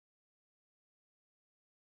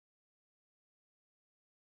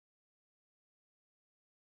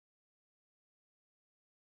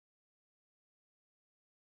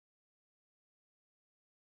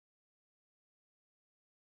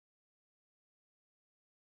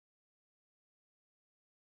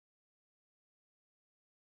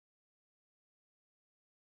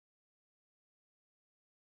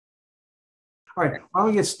All right, why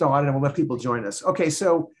don't we get started and we'll let people join us. Okay,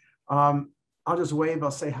 so I'll just wave. I'll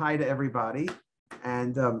say hi to everybody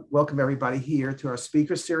and welcome everybody here to our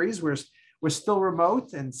speaker series. We're still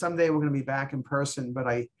remote and someday we're going to be back in person, but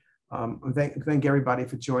I thank everybody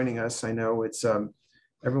for joining us. I know it's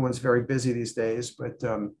everyone's very busy these days, but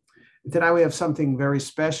tonight we have something very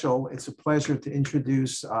special. It's a pleasure to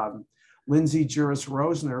introduce Lindsay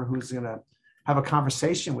Jurist-Rosner, who's going to have a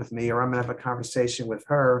conversation with me, or I'm going to have a conversation with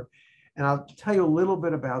her. And I'll tell you a little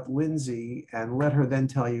bit about Lindsay and let her then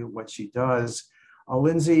tell you what she does.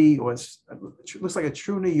 Lindsay looks like a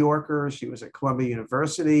true New Yorker. She was at Columbia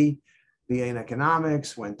University, BA in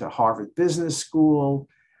economics, went to Harvard Business School,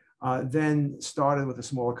 then started with a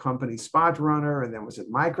smaller company, Spot Runner, and then was at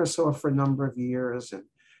Microsoft for a number of years and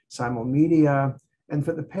Simulmedia. And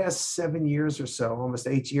for the past 7 years or so, almost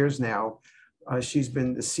 8 years now, she's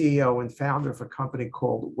been the CEO and founder of a company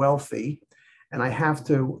called Wellthy. And I have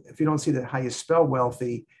to, if you don't see that how you spell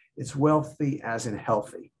wealthy, it's wealthy as in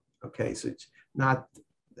healthy. Okay, so it's not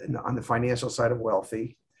on the financial side of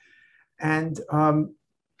wealthy. And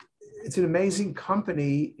it's an amazing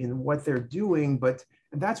company in what they're doing,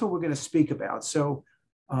 and that's what we're going to speak about. So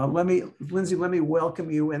Lindsay, let me welcome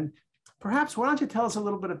you. And perhaps why don't you tell us a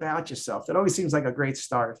little bit about yourself? That always seems like a great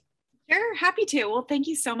start. Sure, happy to. Well, thank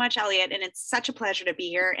you so much, Elliot. And it's such a pleasure to be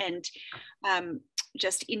here. And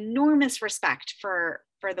just enormous respect for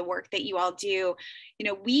the work that you all do. You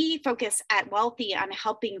know, we focus at Wellthy on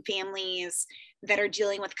helping families that are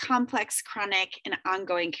dealing with complex, chronic, and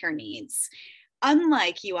ongoing care needs.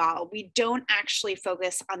 Unlike you all, we don't actually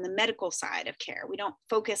focus on the medical side of care. We don't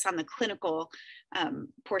focus on the clinical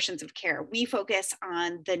portions of care. We focus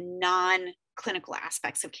on the non-clinical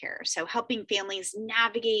aspects of care. So helping families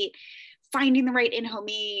navigate finding the right in-home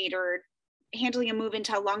aid or handling a move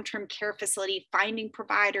into a long-term care facility, finding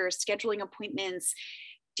providers, scheduling appointments,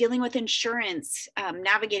 dealing with insurance,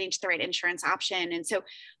 navigating to the right insurance option. And so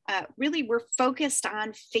really we're focused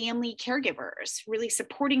on family caregivers, really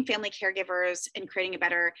supporting family caregivers and creating a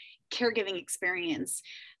better caregiving experience.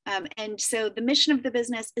 And so the mission of the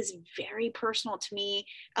business is very personal to me.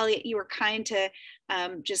 Elliot, you were kind to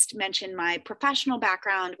just mention my professional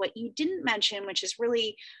background. What you didn't mention, which is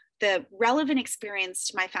really the relevant experience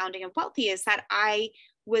to my founding of Wellthy, is that I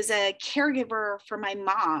was a caregiver for my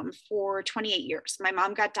mom for 28 years. My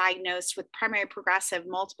mom got diagnosed with primary progressive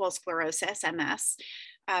multiple sclerosis, MS,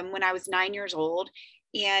 when I was 9 years old.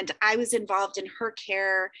 And I was involved in her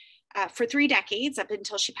care for 3 decades up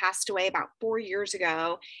until she passed away about 4 years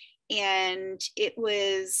ago. And it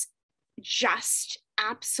was just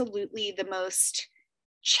absolutely the most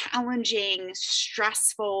challenging,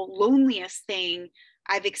 stressful, loneliest thing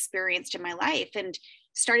I've experienced in my life, and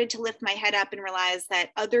started to lift my head up and realize that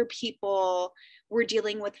other people were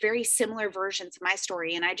dealing with very similar versions of my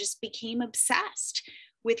story. And I just became obsessed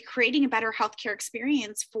with creating a better healthcare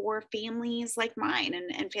experience for families like mine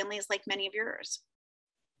and families like many of yours.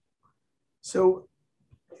 So,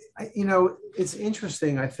 you know, it's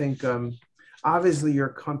interesting. I think obviously your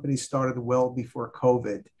company started well before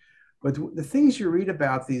COVID, but the things you read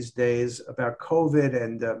about these days about COVID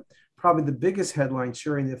and probably the biggest headline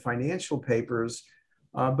sharing the financial papers,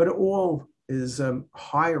 but it all is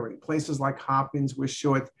hiring. Places like Hopkins were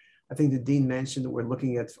short. I think the dean mentioned that we're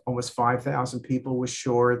looking at almost 5,000 people were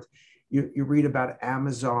short. You read about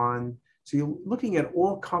Amazon. So you're looking at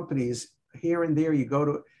all companies here and there.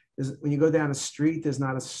 When you go down a street, there's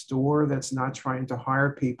not a store that's not trying to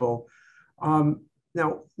hire people.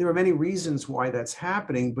 Now, there are many reasons why that's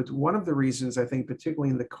happening, but one of the reasons I think, particularly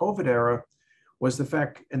in the COVID era, was the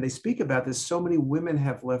fact, and they speak about this, so many women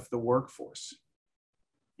have left the workforce.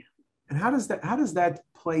 And how does that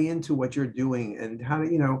play into what you're doing? And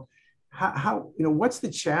how what's the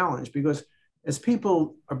challenge? Because as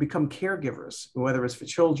people become caregivers, whether it's for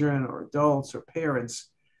children or adults or parents,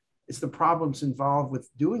 it's the problems involved with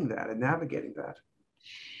doing that and navigating that.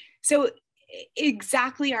 So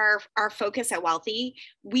exactly our focus at Wellthy,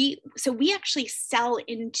 we actually sell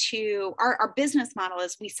into our business model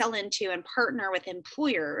is we sell into and partner with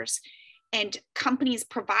employers, and companies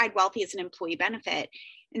provide Wellthy as an employee benefit.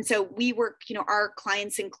 And so we work, our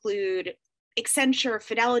clients include Accenture,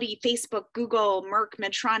 Fidelity, Facebook, Google, Merck,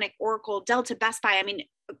 Medtronic, Oracle, Delta, Best Buy. I mean,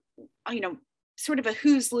 sort of a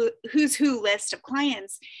who's who list of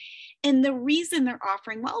clients. And the reason they're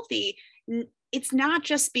offering Wellthy, it's not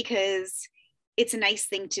just because it's a nice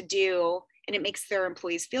thing to do and it makes their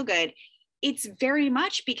employees feel good. It's very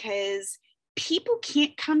much because people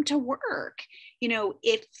can't come to work,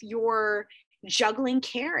 if you're juggling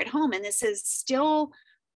care at home. And this is still,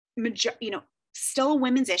 still a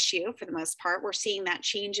women's issue for the most part. We're seeing that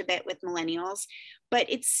change a bit with millennials, but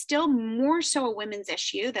it's still more so a women's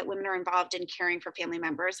issue that women are involved in caring for family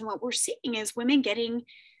members. And what we're seeing is women getting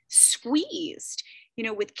squeezed,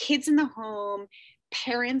 with kids in the home,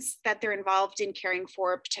 parents that they're involved in caring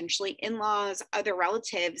for, potentially in-laws, other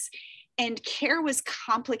relatives. And care was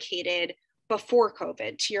complicated before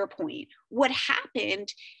COVID, to your point. What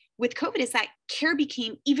happened with COVID is that care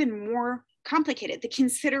became even more complicated. The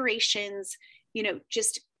considerations,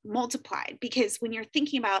 just multiplied, because when you're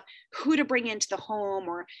thinking about who to bring into the home,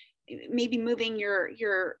 or maybe moving your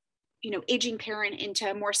aging parent into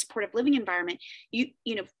a more supportive living environment,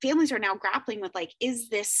 families are now grappling with, like, is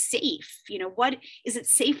this safe? What is it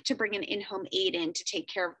safe to bring an in-home aide in to take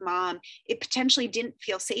care of mom? It potentially didn't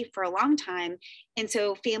feel safe for a long time. And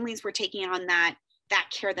so families were taking on that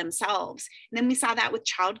care themselves. And then we saw that with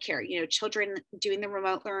childcare, children doing the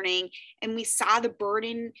remote learning, and we saw the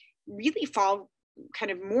burden really fall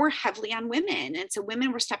kind of more heavily on women. And so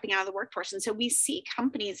women were stepping out of the workforce. And so we see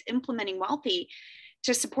companies implementing Wellthy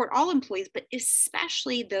to support all employees, but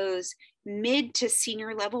especially those mid to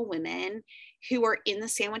senior level women who are in the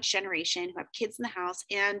sandwich generation, who have kids in the house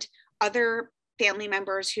and other family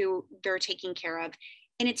members who they're taking care of.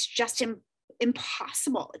 And it's just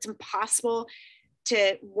impossible. It's impossible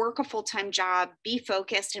to work a full-time job, be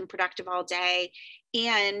focused and productive all day,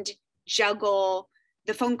 and juggle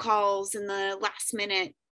the phone calls and the last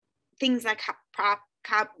minute things that crop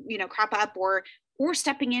up, or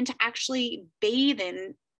stepping in to actually bathe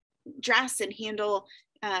and dress and handle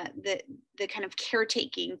the kind of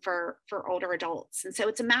caretaking for older adults. And so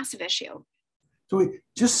it's a massive issue.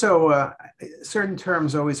 So certain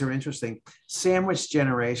terms always are interesting. Sandwich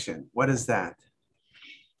generation, what is that?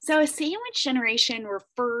 So a sandwich generation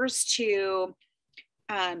refers to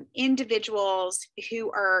individuals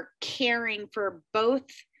who are caring for both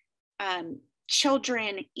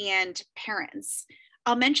children and parents.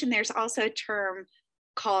 I'll mention there's also a term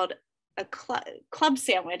called a club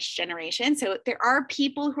sandwich generation. So there are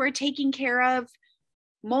people who are taking care of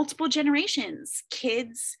multiple generations,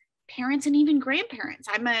 kids, parents, and even grandparents.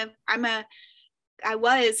 I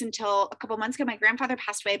was, until a couple months ago, my grandfather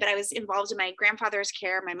passed away, but I was involved in my grandfather's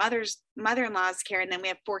care, my mother-in-law's care, and then we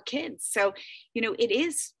have 4 kids. So, it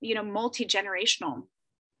is, multi-generational.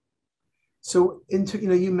 So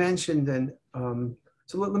you mentioned, and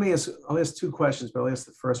so I'll ask 2 questions, but I'll ask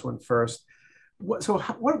the first one first. What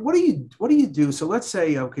do you do? So let's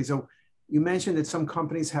say, okay, so you mentioned that some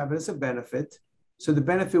companies have it as a benefit. So the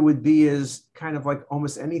benefit would be is kind of like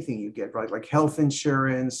almost anything you get, right? Like health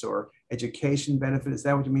insurance or education benefit. Is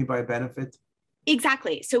that what you mean by a benefit?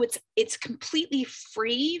 Exactly. So it's completely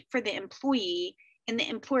free for the employee, and the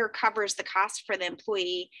employer covers the cost for the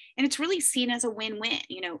employee. And it's really seen as a win-win.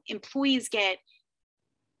 Employees get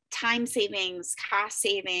time savings, cost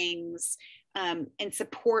savings, and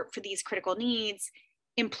support for these critical needs.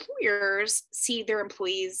 Employers see their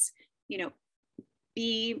employees,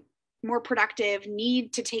 be more productive,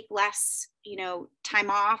 need to take less, time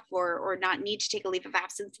off, or not need to take a leave of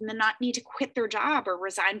absence, and then not need to quit their job or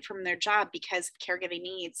resign from their job because of caregiving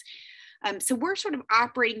needs. So we're sort of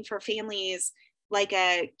operating for families like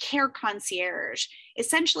a care concierge.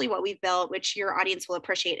 Essentially what we've built, which your audience will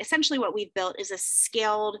appreciate, essentially what we've built is a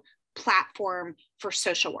scaled platform for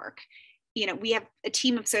social work. We have a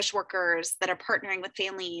team of social workers that are partnering with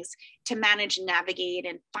families to manage and navigate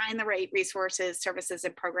and find the right resources, services,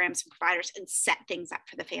 and programs and providers, and set things up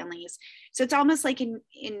for the families. So it's almost like in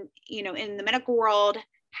the medical world,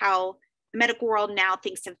 how the medical world now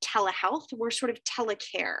thinks of telehealth, we're sort of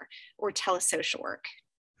telecare or telesocial work.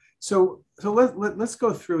 So let's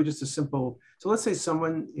go through just a simple. So let's say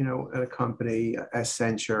someone, at a company,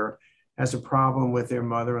 Accenture, has a problem with their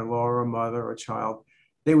mother-in-law or a mother or a child.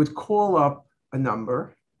 They would call up a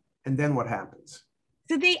number, and then what happens?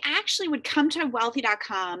 So they actually would come to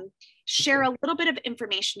wellthy.com, share a little bit of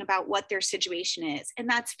information about what their situation is. And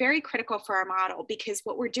that's very critical for our model, because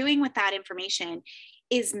what we're doing with that information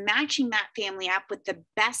is matching that family up with the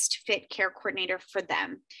best fit care coordinator for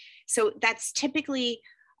them. So that's typically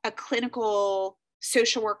a clinical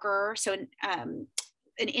social worker, so an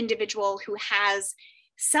individual who has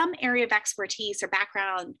some area of expertise or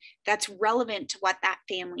background that's relevant to what that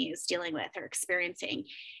family is dealing with or experiencing.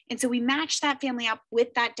 And so we match that family up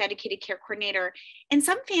with that dedicated care coordinator. And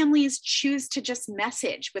some families choose to just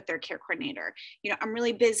message with their care coordinator. I'm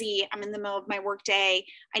really busy. I'm in the middle of my workday.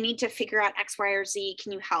 I need to figure out X, Y, or Z.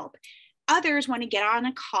 Can you help? Others want to get on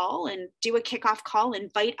a call and do a kickoff call,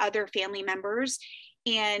 invite other family members.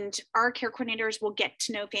 And our care coordinators will get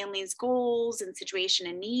to know families' goals and situation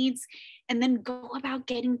and needs. and then go about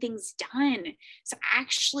getting things done. So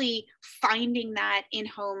actually finding that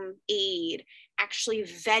in-home aid, actually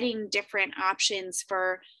vetting different options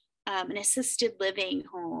for an assisted living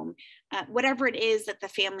home, whatever it is that the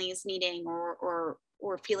family is needing or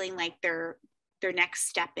feeling like their next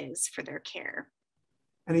step is for their care.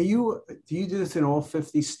 And do you do this in all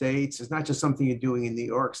 50 states? It's not just something you're doing in New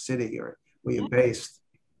York City or where you're based.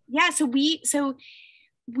 Yeah, so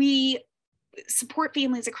we support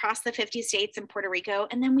families across the 50 states and Puerto Rico.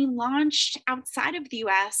 And then we launched outside of the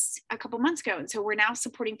US a couple months ago. And so we're now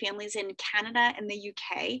supporting families in Canada and the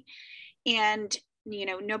UK. And,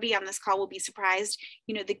 nobody on this call will be surprised,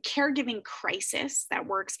 the caregiving crisis that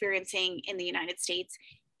we're experiencing in the United States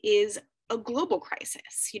is a global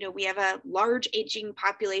crisis. We have a large aging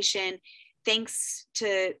population. Thanks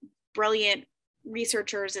to brilliant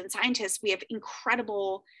researchers and scientists, we have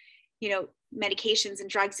incredible medications and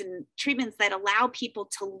drugs and treatments that allow people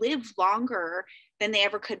to live longer than they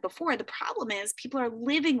ever could before. The problem is people are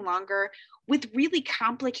living longer with really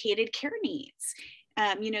complicated care needs.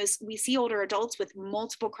 We see older adults with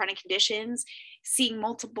multiple chronic conditions, seeing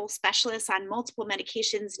multiple specialists on multiple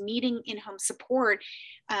medications, needing in-home support.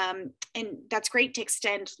 And that's great to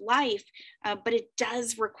extend life, but it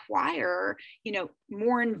does require,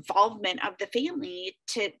 more involvement of the family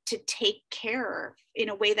to take care in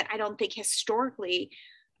a way that I don't think historically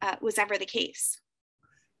was ever the case.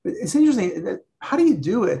 But it's interesting that how do you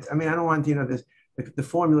do it? I mean, I don't want the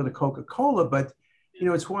formula to Coca-Cola, but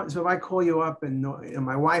it's one. So if I call you up and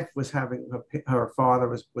my wife was having her father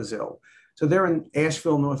was ill, so they're in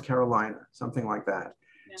Asheville, North Carolina, something like that.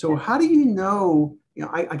 Yeah. So how do you know?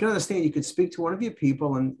 I can understand you could speak to one of your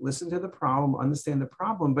people and listen to the problem, understand the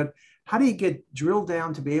problem, but how do you get drilled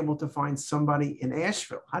down to be able to find somebody in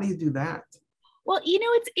Asheville? How do you do that? Well,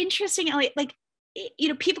 it's interesting, Elliot, like,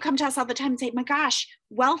 people come to us all the time and say, my gosh,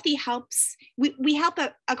 Wellthy helps. We help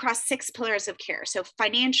across 6 pillars of care. So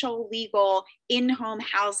financial, legal, in-home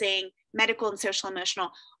housing, medical and social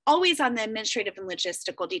emotional, always on the administrative and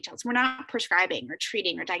logistical details. We're not prescribing or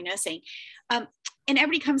treating or diagnosing. And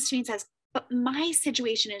everybody comes to me and says, but my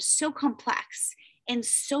situation is so complex and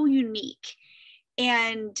so unique.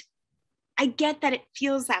 And I get that it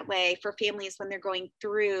feels that way for families when they're going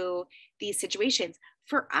through these situations.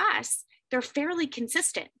 For us, they're fairly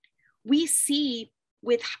consistent. We see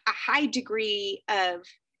with a high degree of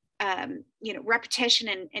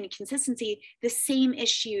repetition and consistency, the same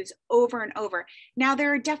issues over and over. Now,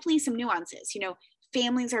 there are definitely some nuances.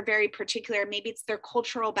 Families are very particular. Maybe it's their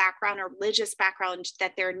cultural background or religious background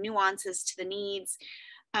that there are nuances to the needs.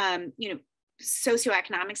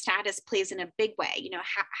 Socioeconomic status plays in a big way.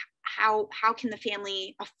 How can the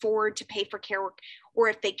family afford to pay for care work, or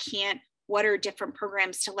if they can't, what are different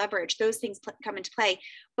programs to leverage? Those things come into play.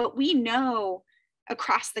 But we know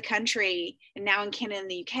across the country, and now in Canada and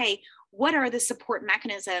the UK, what are the support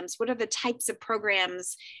mechanisms? What are the types of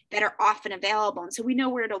programs that are often available? And so we know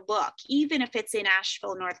where to look. Even if it's in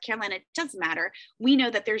Asheville, North Carolina, it doesn't matter. We know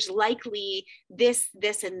that there's likely this,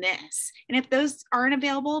 and this. And if those aren't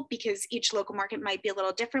available, because each local market might be a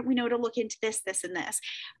little different, we know to look into this, and this.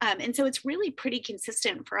 And so it's really pretty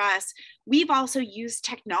consistent for us. We've also used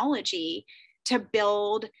technology to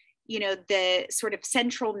build the sort of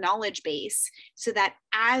central knowledge base, so that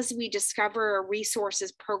as we discover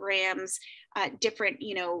resources, programs, different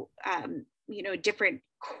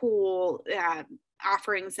cool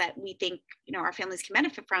offerings that we think our families can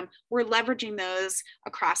benefit from, we're leveraging those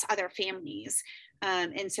across other families.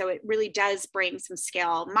 And so it really does bring some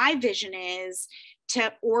scale. My vision is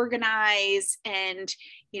to organize and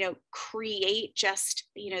create just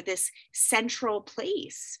this central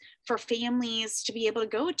place for families to be able to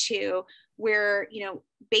go to, where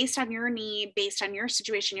based on your need, based on your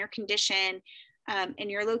situation, your condition, and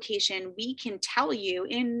your location, we can tell you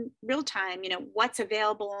in real time what's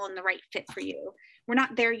available and the right fit for you. We're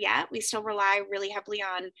not there yet. We still rely really heavily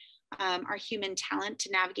on our human talent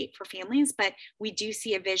to navigate for families, but we do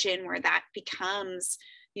see a vision where that becomes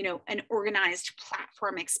an organized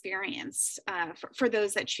platform experience for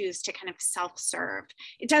those that choose to kind of self-serve.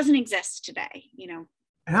 It doesn't exist today, And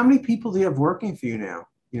how many people do you have working for you now,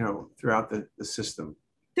 throughout the system?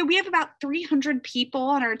 So we have about 300 people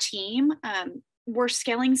on our team. We're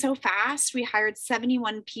scaling so fast. We hired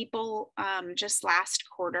 71 people just last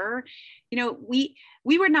quarter. We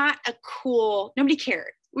were not nobody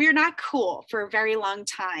cared. We were not cool for a very long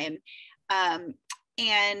time.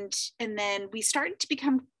 And then we started to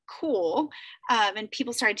become cool, and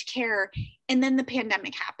people started to care. And then the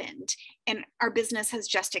pandemic happened and our business has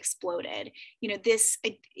just exploded.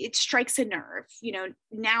 It strikes a nerve.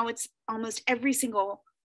 Now it's almost every single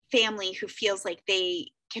family who feels like they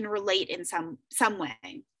can relate in some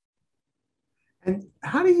way. And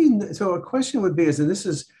how do you, so a question would be, and this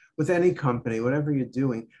is with any company, whatever you're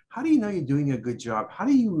doing, how do you know you're doing a good job? How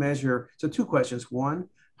do you measure? So two questions. One,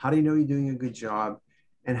 how do you know you're doing a good job?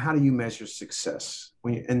 And how do you measure success?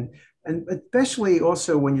 And especially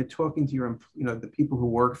also when you're talking to your, the people who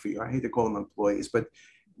work for you. I hate to call them employees, but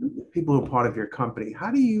people who are part of your company.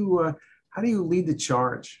 How do you lead the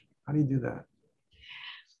charge? How do you do that?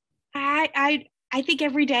 I think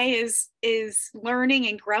every day is learning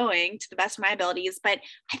and growing to the best of my abilities. But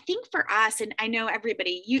I think for us, and I know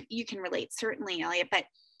everybody, you can relate certainly, Elliot, but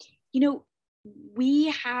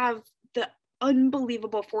we have the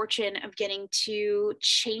unbelievable fortune of getting to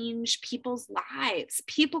change people's lives.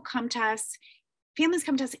 People come to us, families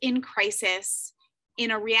come to us in crisis,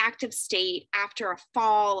 in a reactive state after a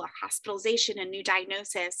fall, a hospitalization, a new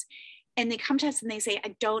diagnosis. And they come to us and they say,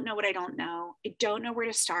 I don't know what I don't know. I don't know where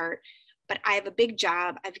to start, but I have a big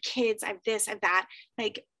job. I have kids. I have this, I have that.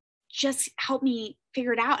 Like, just help me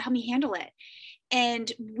figure it out. Help me handle it.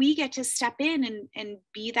 And we get to step in and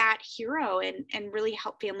be that hero and really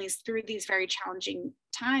help families through these very challenging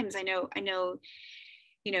times. I know,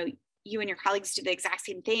 you and your colleagues do the exact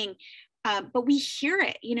same thing, but we hear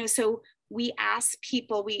it, so we ask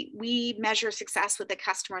people, we measure success with the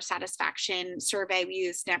customer satisfaction survey. We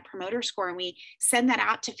use Net Promoter Score, and we send that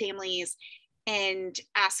out to families and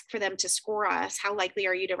ask for them to score us. How likely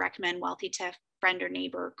are you to recommend Wellthy to a friend or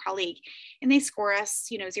neighbor, colleague? And they score us,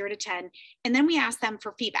 0 to 10. And then we ask them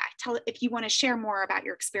for feedback. Tell if you want to share more about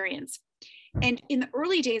your experience. And in the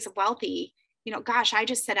early days of Wellthy, I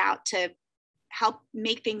just set out to help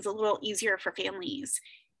make things a little easier for families.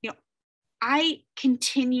 I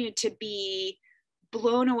continue to be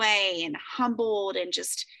blown away and humbled, and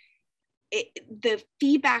just the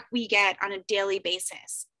feedback we get on a daily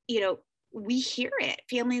basis. We hear it.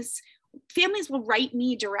 Families will write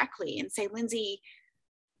me directly and say, Lindsay,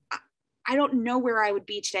 I don't know where I would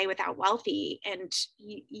be today without Wellthy. And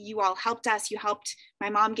you all helped us. You helped my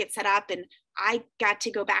mom get set up, and I got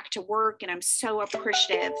to go back to work, and I'm so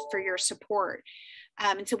appreciative for your support.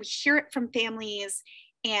 And so we hear it from families,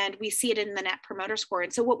 and we see it in the Net Promoter Score.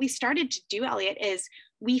 And so what we started to do, Elliot, is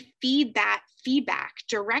we feed that feedback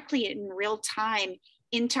directly in real time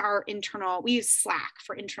into our internal, we use Slack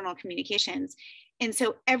for internal communications. And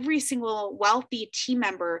so every single Wellthy team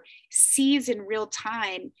member sees in real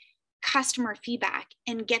time customer feedback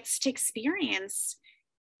and gets to experience,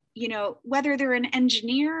 whether they're an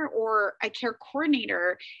engineer or a care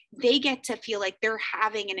coordinator, they get to feel like they're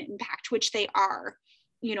having an impact, which they are,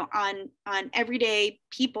 on everyday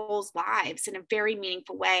people's lives in a very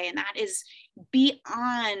meaningful way. And that is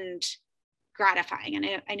beyond gratifying.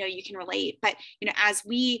 And I know you can relate, but, as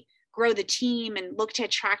we grow the team and look to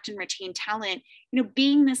attract and retain talent,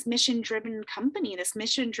 being this mission-driven company, this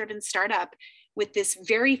mission-driven startup with this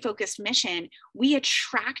very focused mission, we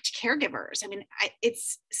attract caregivers. I mean,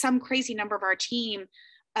 it's some crazy number of our team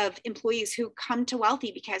of employees who come to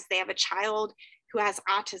Wellthy because they have a child who has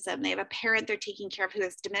autism, they have a parent they're taking care of who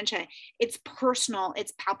has dementia. It's personal,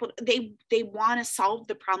 it's palpable. They want to solve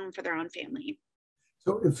the problem for their own family.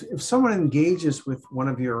 So if someone engages with one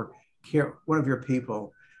of your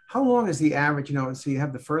people, how long is the average, so you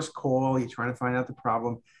have the first call, you're trying to find out the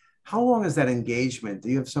problem. How long is that engagement? Do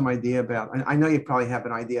you have some idea about, I know you probably have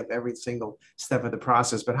an idea of every single step of the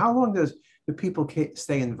process, but how long do people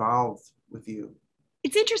stay involved with you?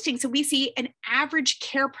 It's interesting. So we see an average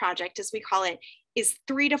care project, as we call it, is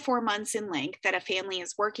 3 to 4 months in length that a family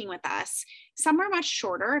is working with us. Some are much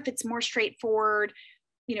shorter. If it's more straightforward,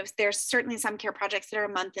 there's certainly some care projects that are a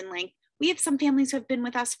month in length. We have some families who have been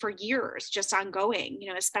with us for years, just ongoing,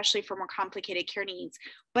 especially for more complicated care needs.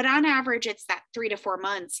 But on average, it's that 3 to 4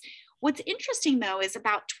 months. What's interesting, though, is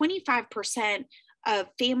about 25% of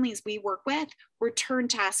families we work with return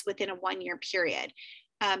to us within a 1-year period.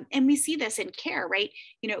 And we see this in care, right?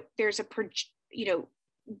 There's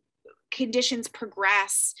conditions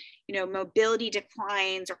progress, mobility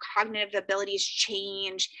declines or cognitive abilities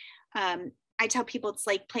change. I tell people it's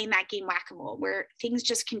like playing that game whack-a-mole where things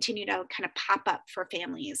just continue to kind of pop up for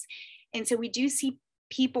families. And so we do see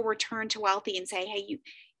people return to Wellthy and say, hey,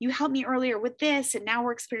 you helped me earlier with this, and now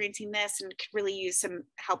we're experiencing this and could really use some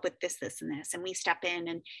help with this, this, and this. And we step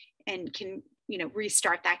in and can,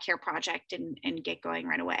 restart that care project and get going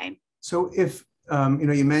right away. So if,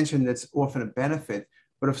 you mentioned it's often a benefit,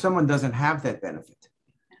 but if someone doesn't have that benefit,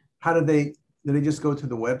 how do they just go to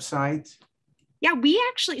the website? Yeah, we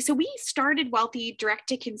started Wellthy direct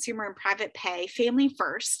to consumer and private pay, family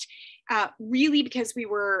first, really because we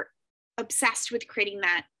were obsessed with creating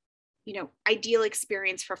that, ideal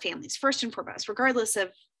experience for families, first and foremost, regardless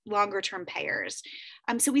of longer term payers.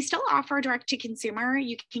 So we still offer direct to consumer.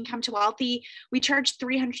 You can come to Wellthy. We charge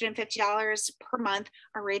 $350 per month.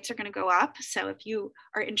 Our rates are going to go up. So if you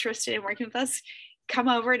are interested in working with us, come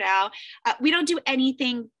over now. We don't do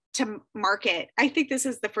anything to market. I think this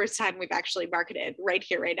is the first time we've actually marketed right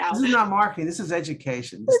here, right now. This is not marketing. This is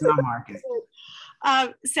education. This is not marketing.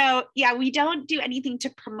 So yeah, we don't do anything to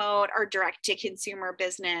promote our direct to consumer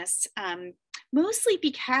business, mostly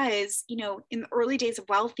because, you know, in the early days of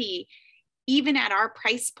Wellthy, even at our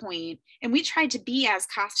price point, and we tried to be as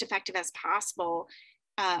cost effective as possible,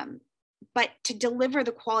 but to deliver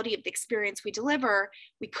the quality of the experience we deliver,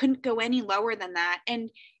 we couldn't go any lower than that. And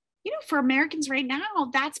you know, for Americans right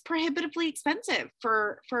now, that's prohibitively expensive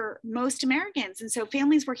for most Americans. And so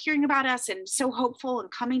families were hearing about us and so hopeful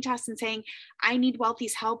and coming to us and saying, I need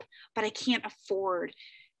Wellthy's help, but I can't afford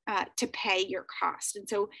to pay your cost. And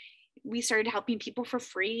so we started helping people for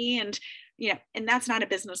free. And, you know, and that's not a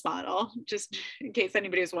business model, just in case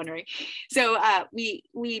anybody was wondering. So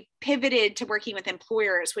we pivoted to working with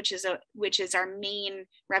employers, which is our main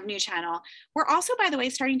revenue channel. We're also, by the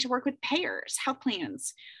way, starting to work with payers, health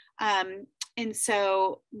plans. And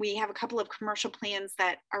so we have a couple of commercial plans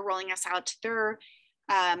that are rolling us out to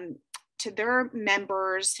their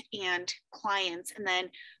members and clients, and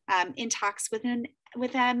then in talks with a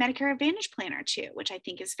Medicare Advantage plan or two, which I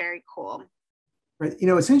think is very cool. Right. You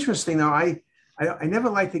know, it's interesting though. I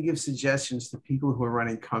never like to give suggestions to people who are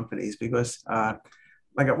running companies because,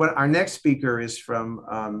 like, what our next speaker is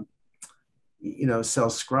from. You know,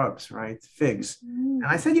 sells scrubs, right? Figs. And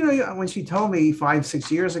I said, you know, when she told me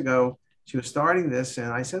 5-6 years ago, she was starting this.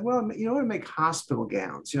 And I said, well, you know, to make hospital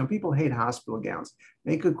gowns, you know, people hate hospital gowns,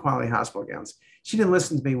 make good quality hospital gowns. She didn't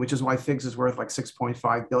listen to me, which is why Figs is worth like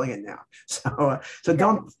 6.5 billion now. So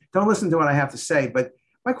don't listen to what I have to say. But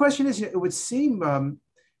my question is, it would seem,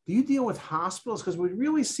 do you deal with hospitals? Because it would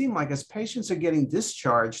really seem like as patients are getting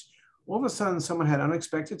discharged, all of a sudden someone had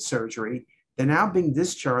unexpected surgery. They're now being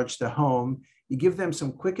discharged to home. You give them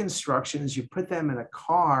some quick instructions, you put them in a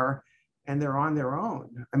car, and they're on their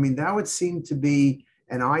own. I mean, that would seem to be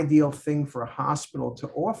an ideal thing for a hospital to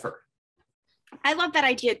offer. I love that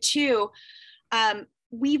idea too.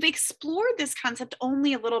 We've explored this concept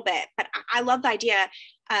only a little bit, but I love the idea.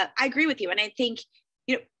 I agree with you. And I think,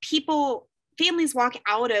 you know, families walk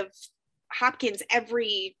out of Hopkins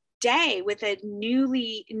every day with a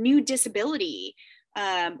new disability.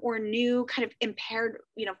 Or new kind of impaired,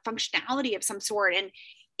 you know, functionality of some sort. And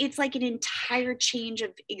it's like an entire change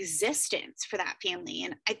of existence for that family.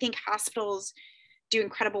 And I think hospitals do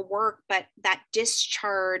incredible work, but that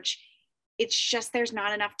discharge, it's just, there's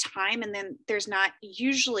not enough time. And then there's not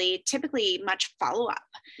typically much follow-up.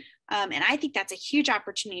 And I think that's a huge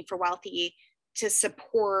opportunity for Wellthy to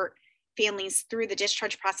support families through the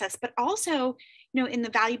discharge process, but also, you know, in the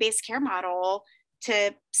value-based care model,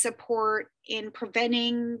 to support in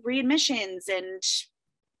preventing readmissions and,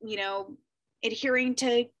 you know, adhering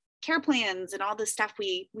to care plans and all the stuff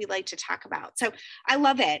we like to talk about. So I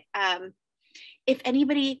love it. If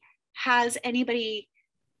anybody has anybody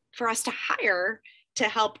for us to hire to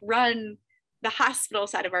help run the hospital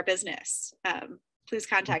side of our business, please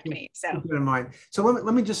contact me. So keep it in mind. So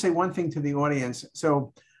let me just say one thing to the audience.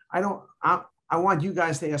 So I want you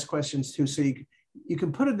guys to ask questions too. So you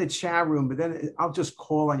can put it in the chat room, but then I'll just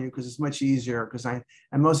call on you because it's much easier, because and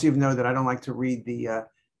most of you know that I don't like to read the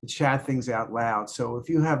chat things out loud. So if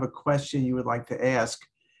you have a question you would like to ask,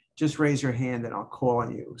 just raise your hand and I'll call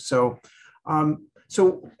on you. So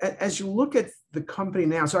as you look at the company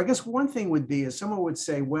now, so I guess one thing would be is someone would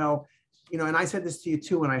say, well, you know, and I said this to you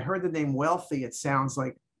too, when I heard the name Wellthy, it sounds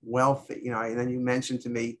like wealthy, you know, and then you mentioned to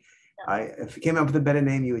me, if you came up with a better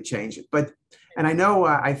name, you would change it. And I know,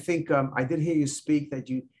 I think I did hear you speak that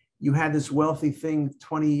you had this Wellthy thing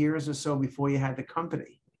 20 years or so before you had the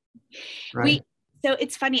company, right? So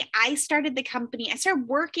it's funny, I started the company,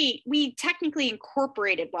 we technically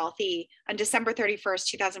incorporated Wellthy on December 31st,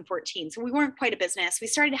 2014. So we weren't quite a business. We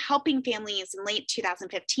started helping families in late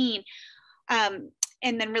 2015.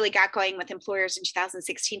 And then really got going with employers in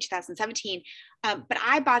 2016, 2017. But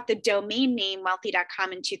I bought the domain name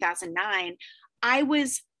wellthy.com in 2009. I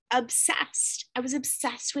was obsessed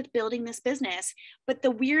with building this business. But the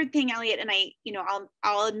weird thing, Elliot, and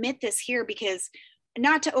I'll admit this here because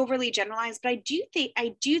not to overly generalize, but I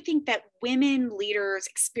do think that women leaders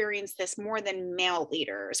experience this more than male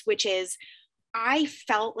leaders, which is I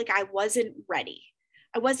felt like I wasn't ready.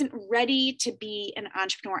 I wasn't ready to be an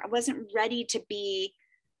entrepreneur. I wasn't ready to be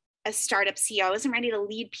a startup CEO. I wasn't ready to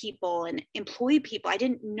lead people and employ people. I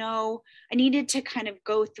didn't know. I needed to kind of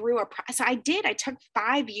go through a process. So I did. I took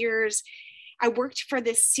 5 years. I worked for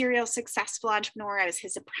this serial successful entrepreneur. I was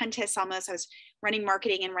his apprentice almost. I was running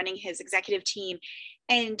marketing and running his executive team.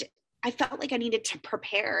 And I felt like I needed to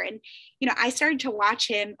prepare. And, I started to watch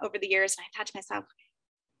him over the years, and I thought to myself,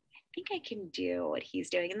 I think I can do what he's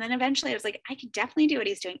doing. And then eventually I was like, I could definitely do what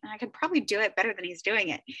he's doing. And I could probably do it better than he's doing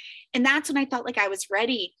it. And that's when I felt like I was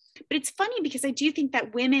ready. But it's funny because I do think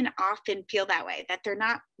that women often feel that way, that they're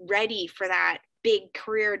not ready for that big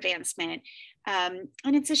career advancement. And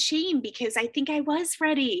it's a shame because I think I was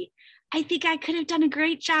ready. I think I could have done a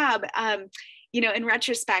great job, in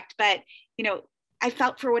retrospect, but, I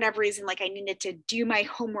felt for whatever reason, like I needed to do my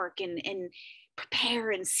homework and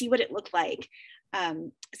prepare and see what it looked like.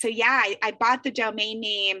 So yeah, I bought the domain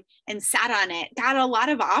name and sat on it, got a lot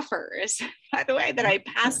of offers, by the way, that I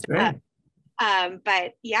passed up.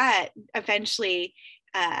 But yeah, eventually,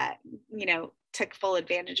 took full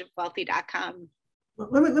advantage of wellthy.com.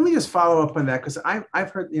 Let me just follow up on that, because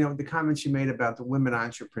I've heard the comments you made about the women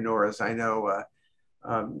entrepreneurs. I know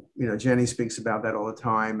Jenny speaks about that all the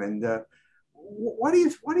time. And what do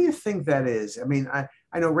you think that is? I mean,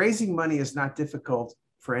 I know raising money is not difficult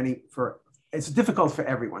it's difficult for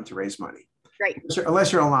everyone to raise money, right?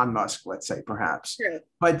 Unless you're Elon Musk, let's say, perhaps. True.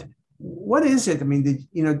 But what is it? I mean, do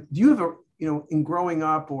you have in growing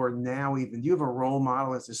up or now even, do you have a role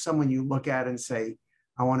model? Is there someone you look at and say,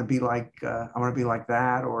 I want to be like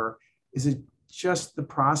that? Or is it just the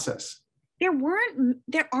process? There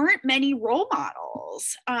aren't many role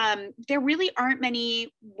models. There really aren't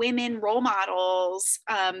many women role models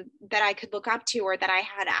that I could look up to or that I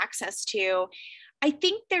had access to. I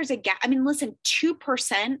think there's a gap. I mean, listen,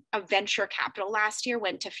 2% of venture capital last year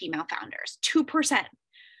went to female founders. 2%.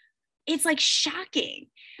 It's like shocking.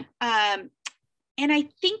 And I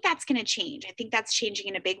think that's going to change. I think that's changing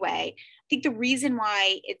in a big way. I think the reason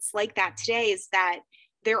why it's like that today is that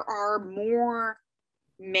there are more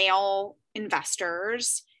male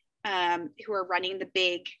investors who are running the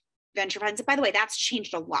big venture funds. And by the way, that's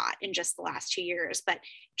changed a lot in just the last 2 years. But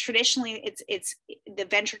traditionally, it's the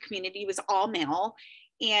venture community was all male,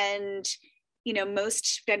 and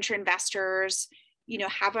most venture investors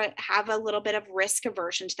have a little bit of risk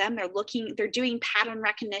aversion to them. They're doing pattern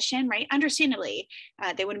recognition, right? Understandably,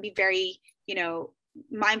 they want to be very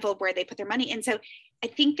mindful of where they put their money. And so I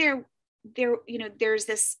think there's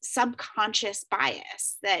this subconscious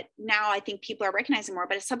bias that now I think people are recognizing more,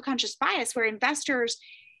 but a subconscious bias where investors,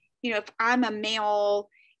 if I'm a male,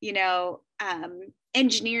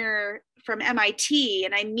 engineer from MIT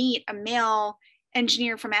and I meet a male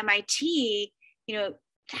engineer from MIT,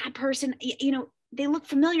 that person, they look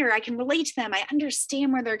familiar. I can relate to them. I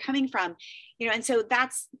understand where they're coming from, and so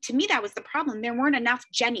to me, that was the problem. There weren't enough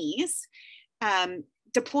Jennies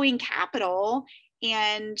deploying capital.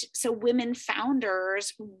 And so women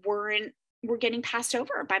founders were getting passed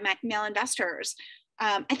over by male investors.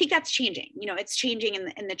 I think that's changing. It's changing,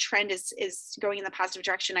 and the trend is going in the positive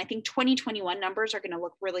direction. I think 2021 numbers are going to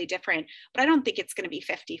look really different, but I don't think it's going to be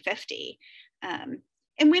 50-50.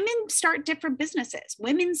 And women start different businesses.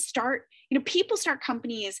 People start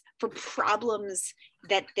companies for problems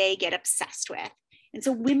that they get obsessed with. And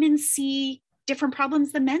so women see different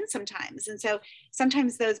problems than men sometimes. And so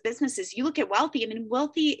sometimes those businesses, you look at Wellthy,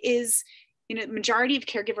 Wellthy is, the majority of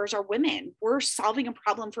caregivers are women. We're solving a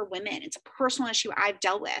problem for women. It's a personal issue I've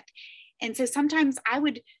dealt with. And so sometimes I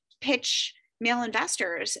would pitch male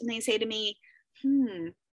investors and they say to me,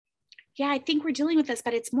 yeah, I think we're dealing with this,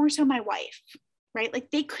 but it's more so my wife, right?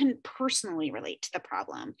 Like they couldn't personally relate to the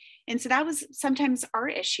problem. And so that was sometimes our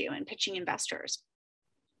issue in pitching investors.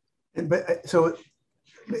 So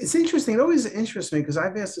it's interesting. It always interests me because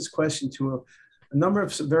I've asked this question to a number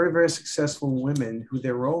of very, very successful women who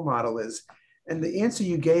their role model is. And the answer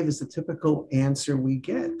you gave is the typical answer we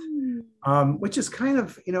get, which is kind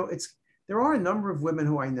of, there are a number of women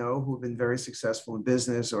who I know who have been very successful in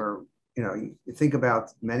business, or, you think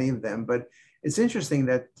about many of them, but it's interesting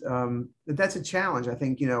that that's a challenge. I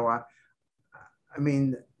think,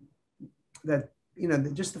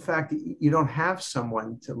 just the fact that you don't have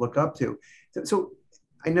someone to look up to. So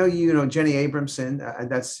I know Jenny Abramson, and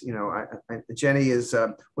that's Jenny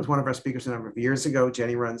was one of our speakers a number of years ago.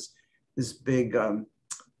 Jenny runs this big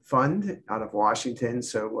fund out of Washington,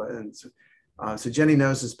 so Jenny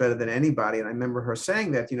knows this better than anybody. And I remember her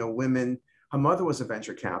saying that women. Her mother was a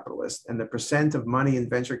venture capitalist, and the percent of money in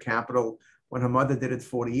venture capital when her mother did it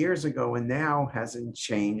 40 years ago and now hasn't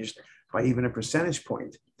changed by even a percentage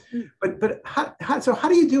point. But how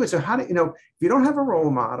do you do it? So if you don't have a role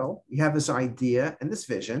model, you have this idea and this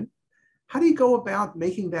vision, how do you go about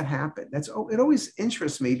making that happen? It always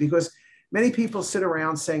interests me because many people sit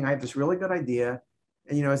around saying, I have this really good idea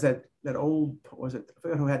And, you know, is that old, was it, I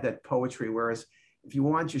forgot who had that poetry, whereas if you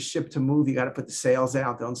want your ship to move, you got to put the sails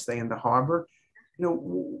out, don't stay in the harbor. You know,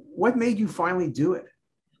 what made you finally do it?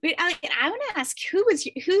 Wait, I want to ask, who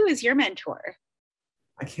was your mentor?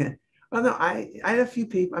 I can't. Well, no, I had a few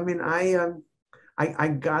people. I mean, I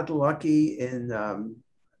got lucky in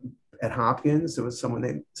at Hopkins. There was someone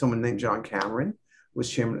named John Cameron, who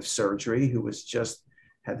was chairman of surgery, who was just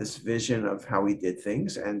had this vision of how he did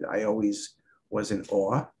things, and I always was in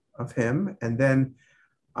awe of him. And then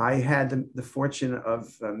I had the fortune of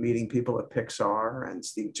meeting people at Pixar and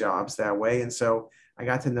Steve Jobs that way, and so I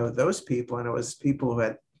got to know those people, and it was people who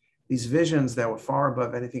had these visions that were far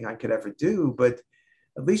above anything I could ever do, but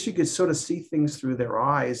at least you could sort of see things through their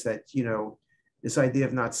eyes, that, you know, this idea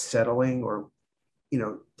of not settling or, you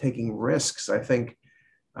know, taking risks. I think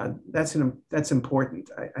that's important.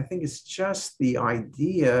 I think it's just the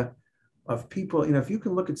idea of people, you know, if you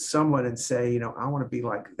can look at someone and say, you know, I want to be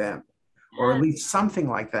like them, or at least something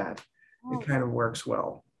like that, it kind of works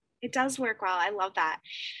well. It does work well. I love that.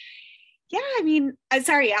 Yeah, I mean,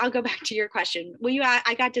 sorry, I'll go back to your question.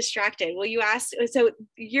 I got distracted. Will you ask? So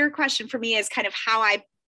your question for me is kind of how I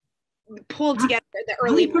pulled together the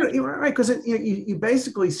early. Right, because you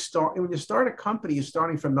basically start, when you start a company, you're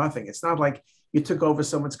starting from nothing. It's not like you took over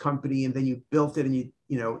someone's company and then you built it and you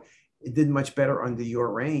know, it did much better under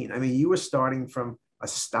your reign. I mean, you were starting from a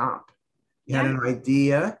stop. You had an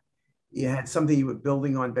idea, you had something you were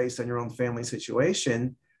building on based on your own family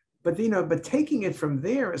situation. But, you know, but taking it from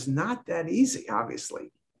there is not that easy,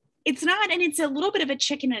 obviously. It's not. And it's a little bit of a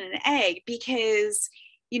chicken and an egg, because,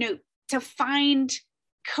 you know, to find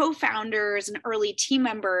co-founders and early team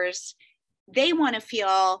members, they want to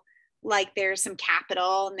feel like there's some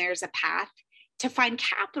capital and there's a path. To find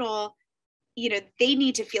capital, you know, they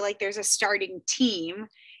need to feel like there's a starting team,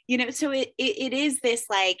 you know, so it is this,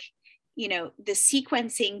 like, you know, the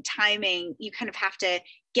sequencing, timing, you kind of have to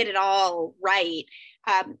get it all right.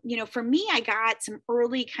 You know, for me, I got some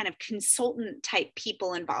early kind of consultant type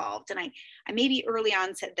people involved. And I maybe early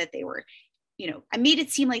on said that they were, you know, I made it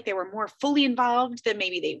seem like they were more fully involved than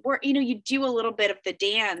maybe they were. You know, you do a little bit of the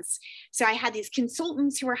dance. So I had these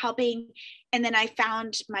consultants who were helping. And then I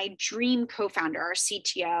found my dream co-founder, our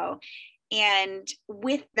CTO. And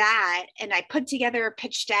with that, and I put together a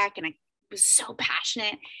pitch deck, and I was so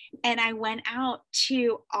passionate. And I went out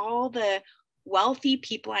to all the wealthy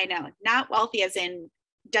people I know, not wealthy as in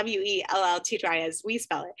WELLTY as we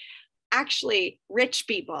spell it, actually rich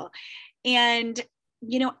people, and,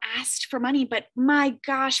 you know, asked for money. But my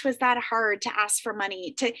gosh, was that hard to ask for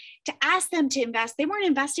money, to ask them to invest. They weren't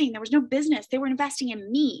investing. There was no business. They were investing in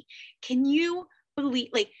me. Can you believe,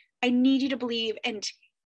 like, I need you to believe, and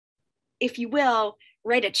if you will,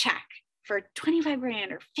 write a check for 25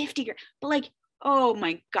 grand or 50 grand, but like, oh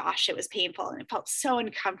my gosh, it was painful and it felt so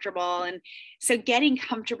uncomfortable. And so getting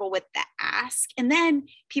comfortable with the ask, and then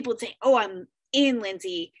people would say, oh, I'm in,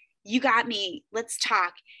 Lindsay, you got me, let's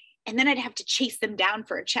talk. And then I'd have to chase them down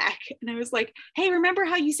for a check. And I was like, hey, remember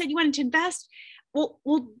how you said you wanted to invest? Well,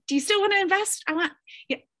 do you still want to invest? I want,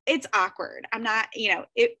 you know, it's awkward. I'm not, you know,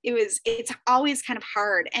 it's always kind of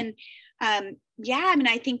hard. And yeah, I mean,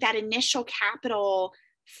 I think that initial capital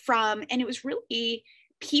and it was really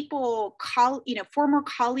people, you know, former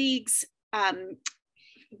colleagues,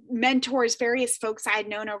 mentors, various folks I had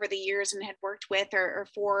known over the years and had worked with, or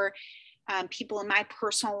for people in my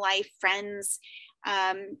personal life, friends,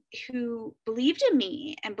 who believed in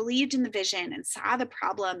me and believed in the vision and saw the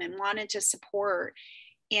problem and wanted to support.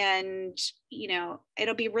 And, you know,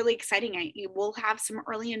 it'll be really exciting. We'll have some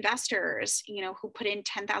early investors, you know, who put in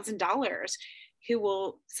 $10,000, who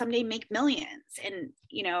will someday make millions. And,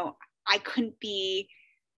 you know,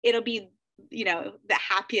 it'll be, you know, the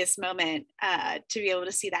happiest moment to be able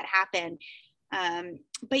to see that happen.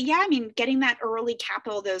 But yeah, I mean, getting that early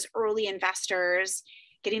capital, those early investors,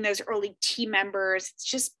 getting those early team members, it's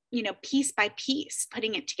just, you know, piece by piece,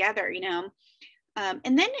 putting it together, you know,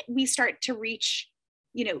 and then we start to reach,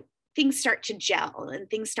 you know, things start to gel and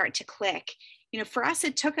things start to click. You know, for us,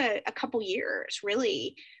 it took a couple years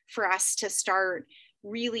really for us to start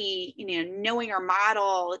really, you know, knowing our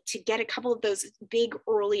model. To get a couple of those big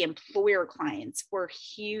early employer clients were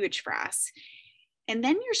huge for us. And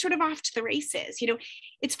then you're sort of off to the races. You know,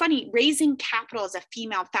 it's funny, raising capital as a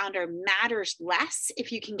female founder matters less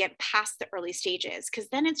if you can get past the early stages, because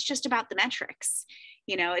then it's just about the metrics.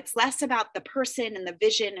 You know, it's less about the person and the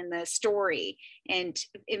vision and the story, and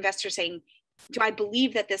investors saying, do I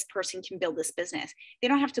believe that this person can build this business? They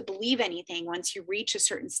don't have to believe anything once you reach a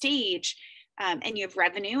certain stage. and you have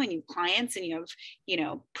revenue and you have clients and you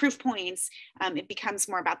have, proof points, it becomes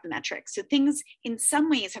more about the metrics. So things in some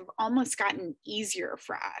ways have almost gotten easier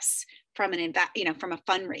for us from from a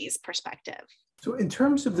fundraise perspective. So in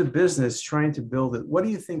terms of the business, trying to build it, what do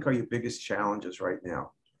you think are your biggest challenges right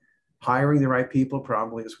now? Hiring the right people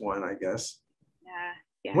probably is one, I guess.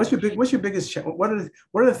 Yeah. What's your biggest what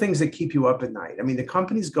are the things that keep you up at night? I mean, the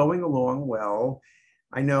company's going along well.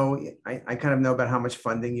 I know I kind of know about how much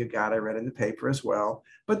funding you got. I read in the paper as well.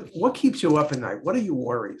 But what keeps you up at night? What are your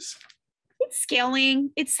worries? It's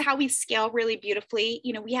scaling. It's how we scale really beautifully.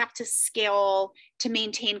 We have to scale to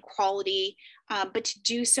maintain quality, but to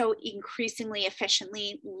do so increasingly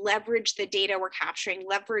efficiently, leverage the data we're capturing,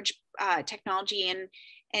 leverage technology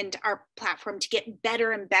and our platform to get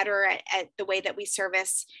better and better at the way that we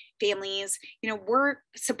service families. We're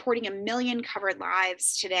supporting 1 million covered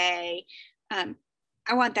lives today.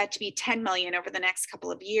 I want that to be 10 million over the next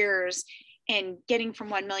couple of years. And getting from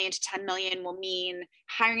 1 million to 10 million will mean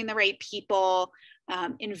hiring the right people,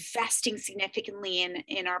 investing significantly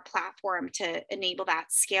in our platform to enable that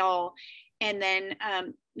scale. And then,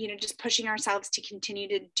 just pushing ourselves to continue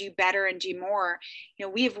to do better and do more.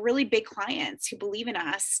 We have really big clients who believe in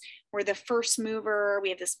us. We're the first mover. We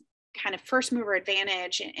have this kind of first mover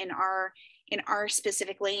advantage in our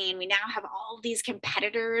specific lane. We now have all of these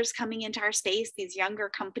competitors coming into our space, these younger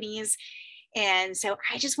companies. And so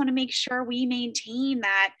I just want to make sure we maintain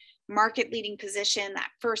that market leading position, that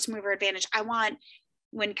first mover advantage. I want,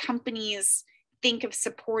 when companies think of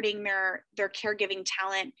supporting their caregiving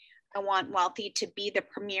talent, I want Wellthy to be the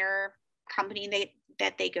premier company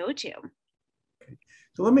that they go to. Okay.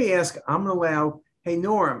 So let me ask, hey,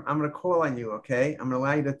 Norm, I'm going to call on you, okay? I'm going to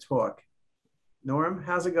allow you to talk. Norm,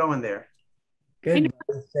 how's it going there? Good.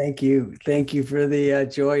 Thank you. Thank you for the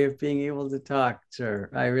joy of being able to talk, sir.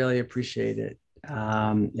 I really appreciate it.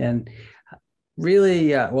 And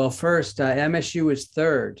really, first, MSU was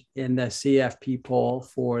third in the CFP poll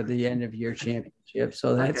for the end of year championship.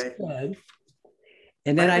 So that's good.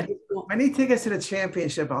 And then I need tickets to the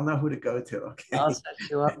championship. I'll know who to go to. Okay. I'll set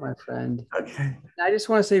you up, my friend. Okay. I just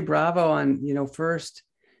want to say bravo on, first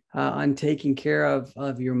on taking care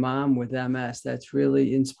of your mom with MS. That's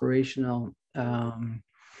really inspirational. And,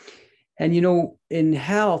 in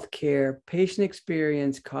healthcare, patient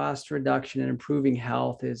experience, cost reduction, and improving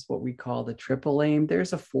health is what we call the triple aim.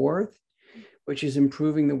 There's a fourth, which is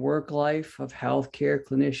improving the work life of healthcare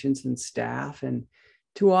clinicians and staff. And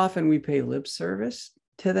too often we pay lip service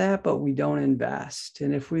to that, but we don't invest.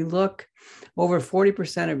 And if we look, over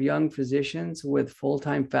 40% of young physicians with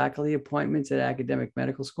full-time faculty appointments at academic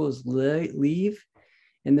medical schools leave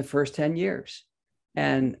in the first 10 years.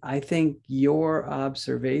 And I think your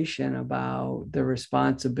observation about the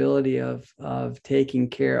responsibility of taking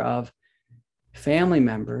care of family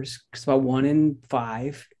members, because about 1 in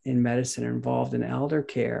 5 in medicine are involved in elder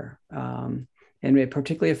care, and it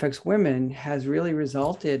particularly affects women, has really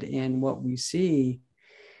resulted in what we see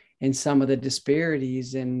in some of the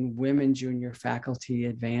disparities in women junior faculty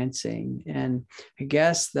advancing. And I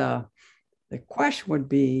guess the question would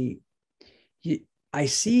be, I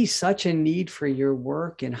see such a need for your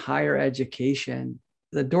work in higher education.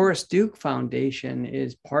 The Doris Duke Foundation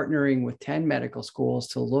is partnering with 10 medical schools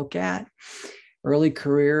to look at early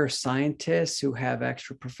career scientists who have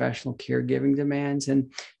extra professional caregiving demands.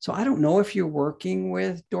 And so I don't know if you're working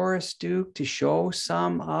with Doris Duke to show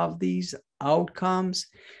some of these outcomes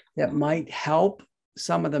that might help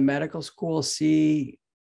some of the medical schools see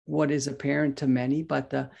what is apparent to many, but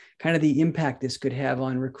the kind of the impact this could have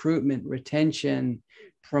on recruitment, retention,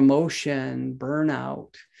 promotion,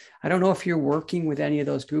 burnout. I don't know if you're working with any of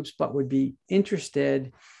those groups, but would be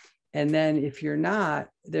interested. And then if you're not,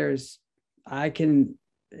 I can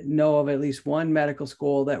know of at least one medical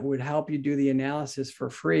school that would help you do the analysis for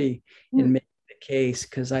free and make the case,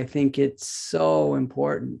 because I think it's so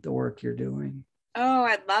important, the work you're doing. Oh,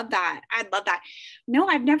 I'd love that. No,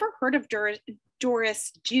 I've never heard of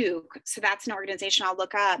Doris Duke. So that's an organization I'll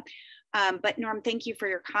look up. But Norm, thank you for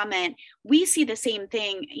your comment. We see the same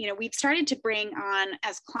thing. We've started to bring on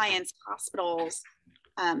as clients hospitals,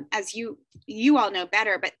 as you all know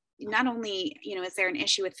better, but not only, is there an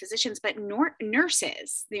issue with physicians, but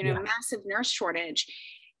nurses, massive nurse shortage.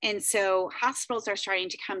 And so hospitals are starting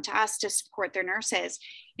to come to us to support their nurses.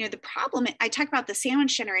 The problem, I talk about the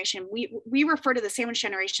sandwich generation. We refer to the sandwich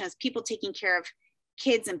generation as people taking care of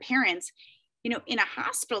kids and parents. In a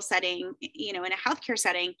hospital setting, in a healthcare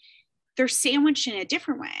setting, they're sandwiched in a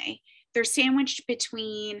different way. They're sandwiched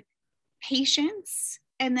between patients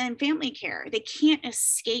and then family care. They can't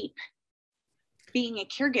escape being a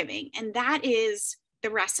caregiving. And that is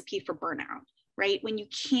the recipe for burnout, right? When you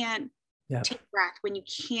can't take a breath, when you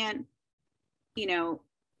can't,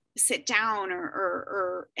 sit down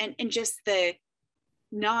and just the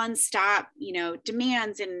nonstop,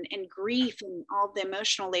 demands and grief and all the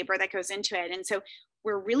emotional labor that goes into it. And so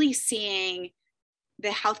we're really seeing the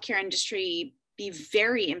healthcare industry be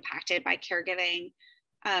very impacted by caregiving.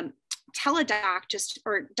 Teladoc,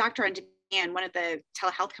 or Doctor on Demand, one of the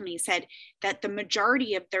telehealth companies, said that the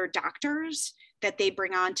majority of their doctors that they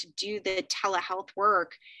bring on to do the telehealth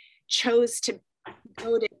work chose to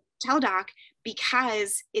go to Teladoc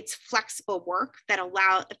because it's flexible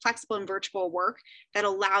and virtual work that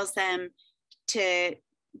allows them to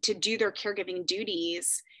do their caregiving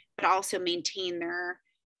duties, but also maintain their,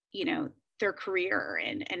 their career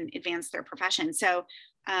and advance their profession. So,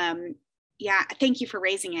 thank you for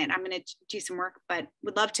raising it. I'm going to do some work, but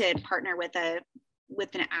would love to partner with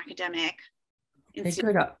an academic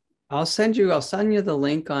institute. Hey, I'll send you the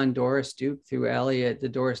link on Doris Duke through Elliot, the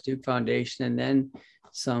Doris Duke Foundation, and then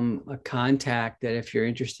a contact that if you're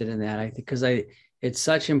interested in that, because it's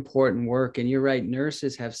such important work. And you're right,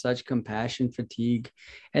 nurses have such compassion fatigue.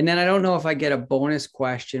 And then I don't know if I get a bonus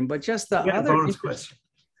question, but just the other bonus question.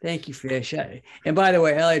 Thank you, Fish. And by the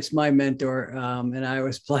way, Elliot's my mentor, and I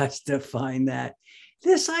was blessed to find that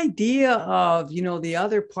this idea of, the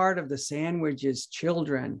other part of the sandwich is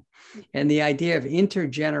children, and the idea of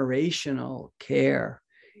intergenerational care.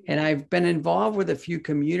 And I've been involved with a few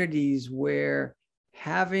communities where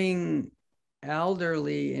having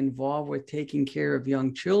elderly involved with taking care of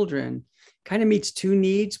young children kind of meets two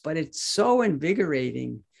needs, but it's so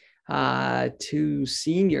invigorating to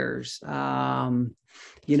seniors,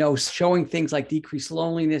 showing things like decreased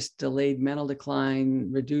loneliness, delayed mental decline,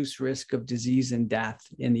 reduced risk of disease and death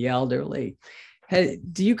in the elderly.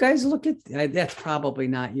 Do you guys look at, that's probably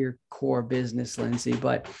not your core business, Lindsay,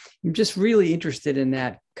 but I'm just really interested in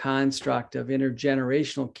that construct of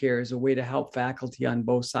intergenerational care as a way to help faculty on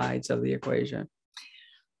both sides of the equation.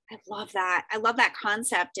 I love that. I love that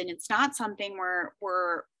concept. And it's not something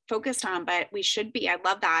we're focused on, but we should be. I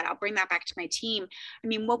love that. I'll bring that back to my team. I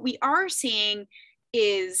mean, what we are seeing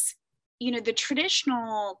is, the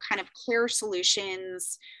traditional kind of care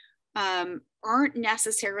solutions aren't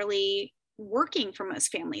necessarily working for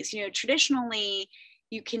most families. Traditionally,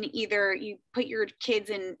 you can either you put your kids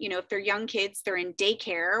in, if they're young kids, they're in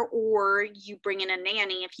daycare, or you bring in a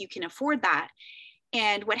nanny if you can afford that.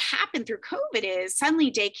 And what happened through COVID is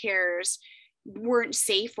suddenly daycares weren't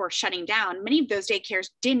safe or shutting down. Many of those daycares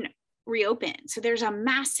didn't reopen. So there's a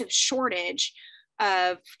massive shortage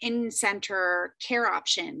of in-center care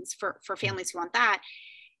options for families who want that.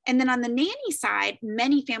 And then on the nanny side,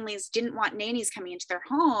 many families didn't want nannies coming into their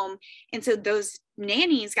home. And so those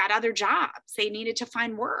nannies got other jobs. They needed to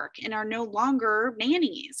find work and are no longer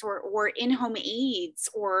nannies or in-home aides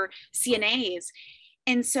or CNAs.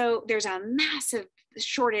 And so there's a massive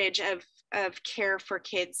shortage of care for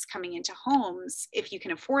kids coming into homes if you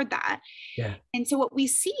can afford that. Yeah. And so what we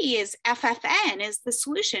see is FFN is the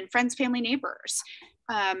solution, friends, family, neighbors.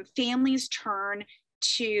 Families turn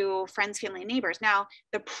to friends, family, and neighbors. Now,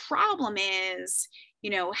 the problem is,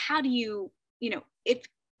 how do you, if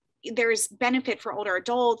there's benefit for older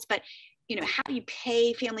adults, but, how do you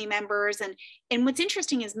pay family members? And what's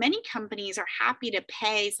interesting is many companies are happy to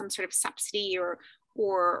pay some sort of subsidy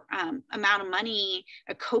or amount of money,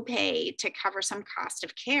 a copay to cover some cost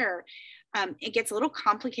of care. It gets a little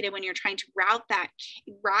complicated when you're trying to route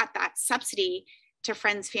that subsidy to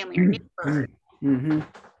friends, family, or neighbor. Mm-hmm.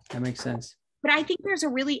 That makes sense. But I think there's a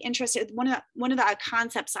really interesting, one of the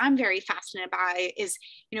concepts I'm very fascinated by is,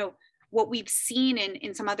 what we've seen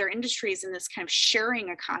in some other industries in this kind of sharing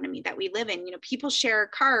economy that we live in. People share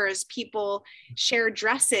cars, people share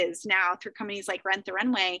dresses now through companies like Rent the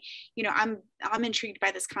Runway. I'm intrigued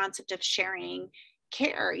by this concept of sharing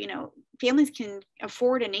care. Families can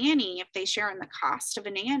afford a nanny if they share in the cost of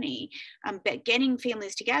a nanny, but getting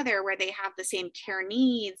families together where they have the same care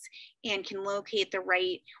needs and can locate the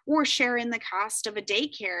right, or share in the cost of a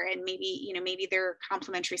daycare, and maybe they're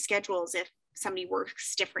complementary schedules if somebody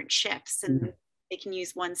works different shifts and they can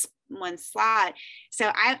use one slot.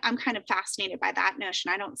 So I'm kind of fascinated by that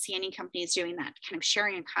notion. I don't see any companies doing that kind of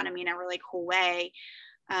sharing economy in a really cool way.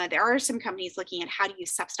 There are some companies looking at how do you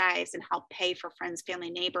subsidize and help pay for friends,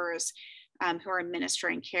 family, neighbors who are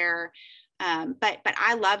administering care. But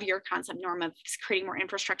I love your concept, Norm, of creating more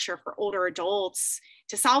infrastructure for older adults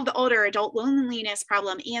to solve the older adult loneliness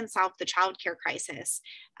problem and solve the childcare crisis.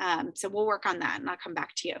 So we'll work on that, and I'll come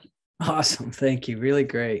back to you. Awesome. Thank you. Really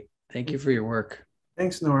great. Thank you for your work.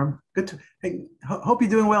 Thanks, Norm. Good. Hope you're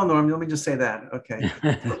doing well, Norm. Let me just say that. Okay.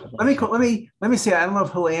 Let me say, I don't know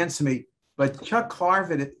if he'll answer me, But Chuck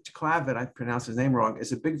Clavitt, I pronounced his name wrong,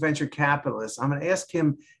 is a big venture capitalist. I'm going to ask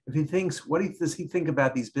him if he thinks, does he think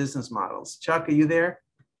about these business models? Chuck, are you there?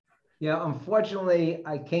 Yeah, unfortunately,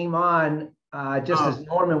 I came on just as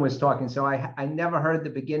Norman was talking, so I never heard the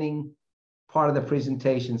beginning part of the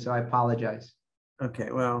presentation, so I apologize. Okay,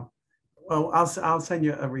 well, I'll send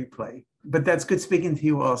you a replay. But that's good speaking to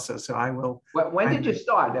you also. So I will. When did you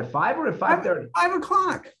start? At 5 or at 5:30? 5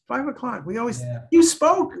 o'clock. 5 o'clock. We always Yeah. You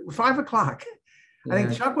spoke 5 o'clock. Yeah. I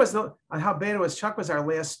think Chuck was how bad it was. Chuck was our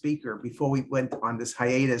last speaker before we went on this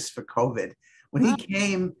hiatus for COVID. When he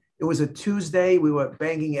came, it was a Tuesday. We were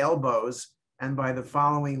banging elbows, and by the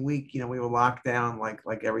following week, we were locked down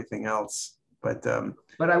like everything else. But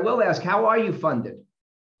I will ask, how are you funded?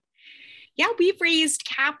 Yeah, we've raised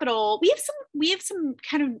capital. We have some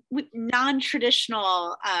kind of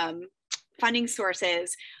non-traditional funding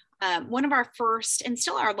sources. One of our first and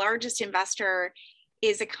still our largest investor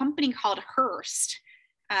is a company called Hearst,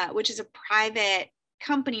 which is a private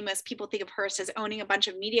company. Most people think of Hearst as owning a bunch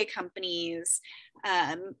of media companies.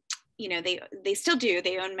 They still do.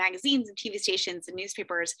 They own magazines and TV stations and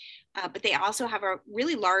newspapers, but they also have a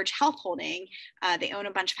really large health holding. They own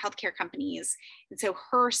a bunch of healthcare companies. And so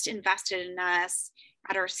Hearst invested in us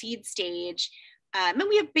at our seed stage. And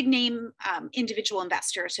we have big name individual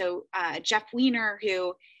investors. So Jeff Weiner,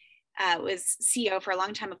 who was CEO for a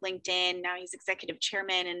long time of LinkedIn, now he's executive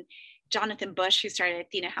chairman, and Jonathan Bush, who started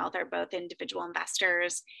Athena Health, are both individual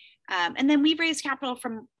investors. And then we've raised capital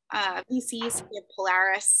from VCs. We have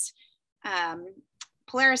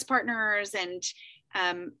Polaris Partners, and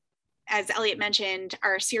as Elliot mentioned,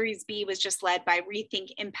 our Series B was just led by Rethink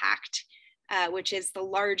Impact, which is the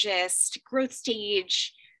largest growth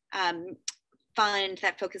stage fund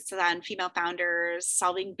that focuses on female founders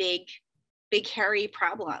solving big, hairy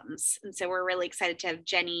problems. And so we're really excited to have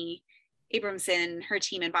Jenny Abramson, her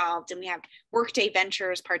team involved, and we have Workday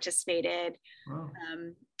Ventures participated. Wow.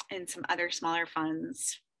 And some other smaller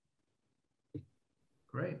funds.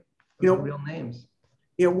 Great. Real names.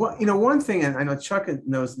 One thing, and I know Chuck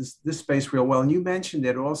knows this space real well, and you mentioned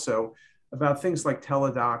it also about things like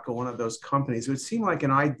Teladoc or one of those companies. It would seem like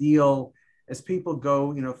an ideal, as people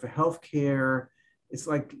go, for healthcare, it's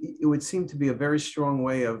like it would seem to be a very strong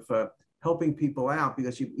way of helping people out,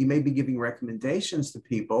 because you may be giving recommendations to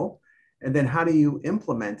people, and then how do you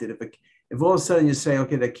implement it? If all of a sudden you say,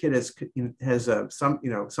 okay, the kid has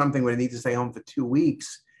something where they need to stay home for 2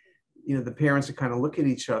 weeks, the parents are kind of look at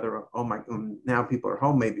each other. Oh my, now people are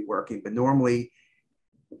home, maybe working, but normally,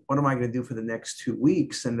 what am I going to do for the next 2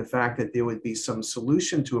 weeks? And the fact that there would be some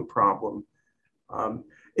solution to a problem.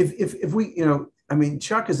 If we,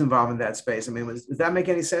 Chuck is involved in that space. Does that make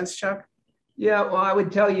any sense, Chuck? Yeah, well, I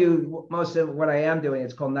would tell you most of what I am doing,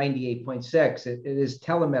 it's called 98.6. It is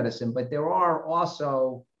telemedicine, but there are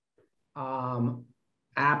also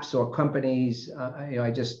apps or companies,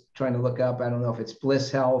 I just trying to look up, I don't know if it's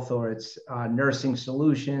Bliss Health or it's Nursing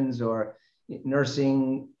Solutions or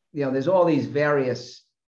nursing, there's all these various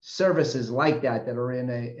services like that are in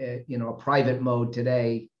a private mode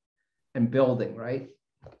today and building, right?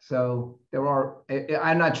 So there are,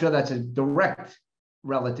 I'm not sure that's a direct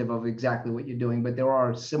relative of exactly what you're doing, but there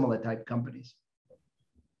are similar type companies.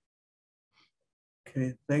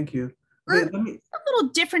 Okay, thank you. We're a little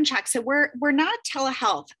different, Chuck. So we're not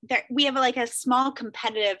telehealth. We have like a small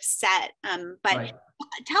competitive set, but right.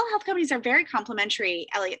 Telehealth companies are very complementary.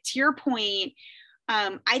 Elliot, to your point,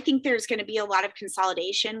 I think there's going to be a lot of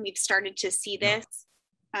consolidation. We've started to see this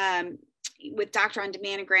with Doctor on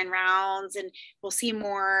Demand and Grand Rounds, and we'll see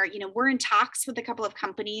more. We're in talks with a couple of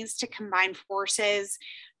companies to combine forces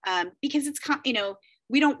because it's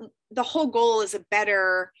the whole goal is a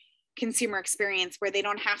better consumer experience where they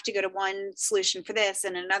don't have to go to one solution for this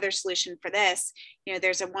and another solution for this.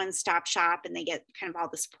 There's a one-stop shop and they get kind of all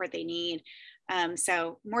the support they need.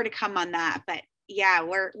 So more to come on that, but yeah,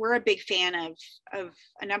 we're a big fan of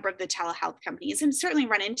a number of the telehealth companies, and certainly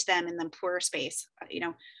run into them in the employer space.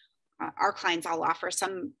 Our clients all offer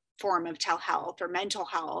some form of telehealth or mental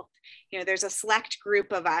health. There's a select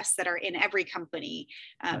group of us that are in every company.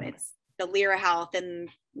 It's the Lyra Health and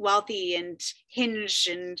Wellthy and Hinge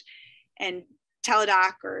and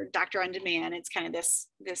Teladoc or Doctor on Demand. It's kind of this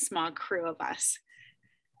small crew of us.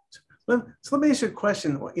 So let me ask you a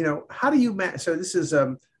question. How do you manage? So this is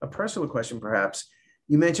a personal question, perhaps.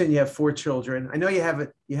 You mentioned you have 4 children. I know you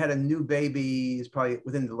had a new baby. It's probably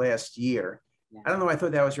within the last year. Yeah. I don't know. I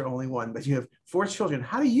thought that was your only one, but you have 4 children.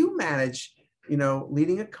 How do you manage,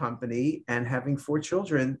 leading a company and having 4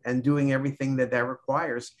 children and doing everything that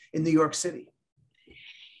requires in New York City?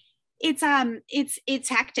 It's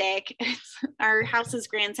hectic. Our house is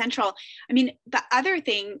Grand Central. I mean, the other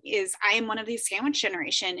thing is I am one of these sandwich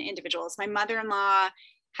generation individuals. My mother-in-law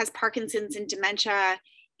has Parkinson's and dementia,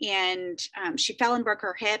 and she fell and broke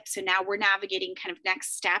her hip. So now we're navigating kind of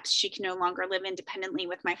next steps. She can no longer live independently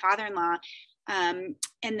with my father-in-law. And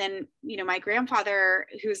then, my grandfather,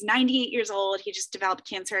 who's 98 years old, he just developed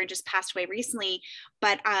cancer and just passed away recently.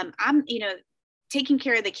 But I'm, taking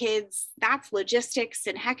care of the kids, that's logistics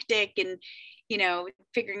and hectic and,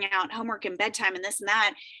 figuring out homework and bedtime and this and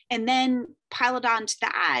that. And then pile it on to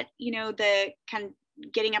that, the kind of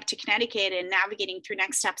getting up to Connecticut and navigating through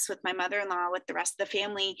next steps with my mother-in-law, with the rest of the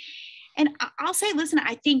family. And I'll say, listen,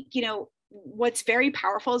 I think, what's very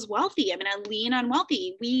powerful is Wellthy. I mean, I lean on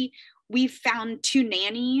Wellthy. We found 2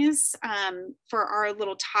 nannies for our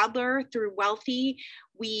little toddler through Wellthy.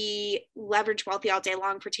 We leverage Wellthy all day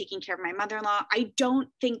long for taking care of my mother-in-law.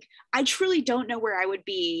 I truly don't know where I would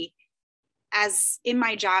be as in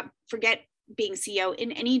my job, forget being CEO,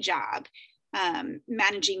 in any job,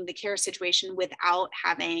 managing the care situation without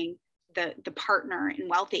having the partner in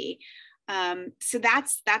Wellthy. So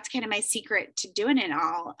that's kind of my secret to doing it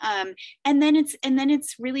all. And then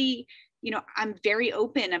it's really, I'm very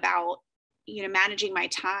open about, managing my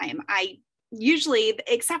time. I usually,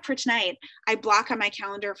 except for tonight, I block on my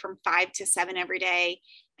calendar from 5 to 7 every day.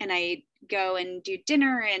 And I go and do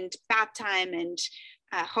dinner and bath time and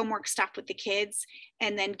homework stuff with the kids,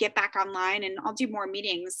 and then get back online, and I'll do more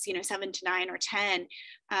meetings, 7 to 9 or 10.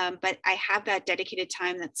 But I have that dedicated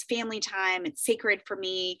time that's family time. It's sacred for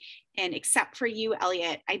me. And except for you,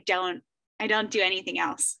 Elliot, I don't do anything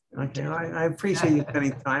else. Okay, I appreciate you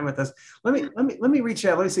spending time with us. Let me reach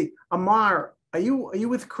out. Let me see. Amar, are you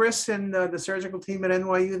with Chris and the surgical team at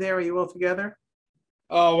NYU there? Are you all together?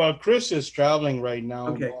 Oh, well, Chris is traveling right now.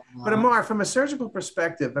 Okay, but Amar, from a surgical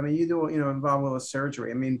perspective, I mean, you do, involved with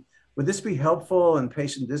surgery. I mean, would this be helpful in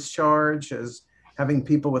patient discharge as having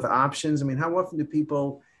people with options? I mean, how often do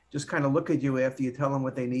people just kind of look at you after you tell them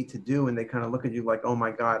what they need to do, and they kind of look at you like, oh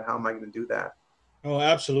my God, how am I going to do that? Oh,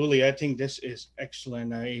 absolutely. I think this is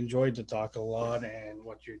excellent. I enjoyed the talk a lot, and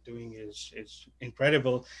what you're doing is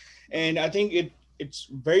incredible. And I think it's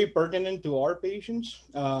very pertinent to our patients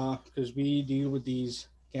because we deal with these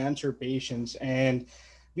cancer patients and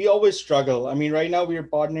we always struggle. I mean, right now we're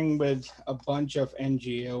partnering with a bunch of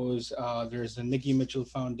NGOs. There's the Nikki Mitchell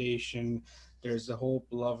Foundation, there's the Hope,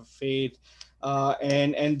 Love, Faith,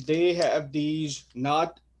 and they have these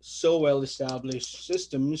not so well established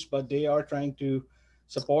systems, but they are trying to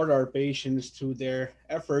support our patients through their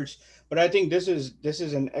efforts. But I think this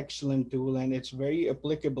is an excellent tool, and it's very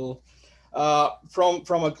applicable.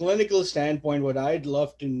 From a clinical standpoint, what I'd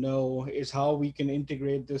love to know is how we can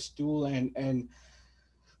integrate this tool and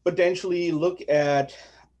potentially look at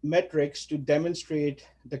metrics to demonstrate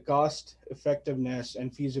the cost effectiveness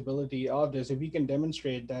and feasibility of this. If we can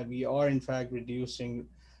demonstrate that we are in fact reducing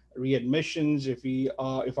readmissions,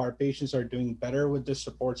 if our patients are doing better with the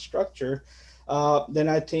support structure, then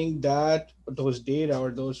I think that those data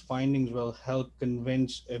or those findings will help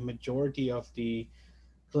convince a majority of the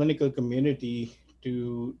clinical community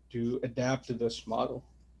to adapt to this model.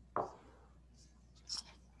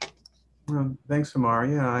 Well, thanks, Amar.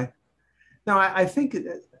 Yeah, I think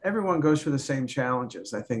everyone goes through the same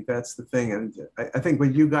challenges. I think that's the thing, and I think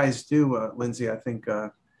what you guys do, Lindsay, I think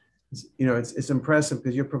it's impressive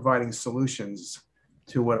because you're providing solutions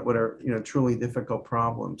to what are truly difficult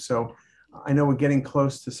problems. So I know we're getting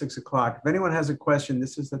close to 6 o'clock. If anyone has a question,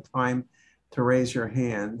 this is the time to raise your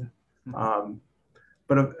hand.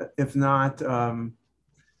 But if not,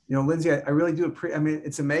 Lindsay, I really do appreciate. I mean,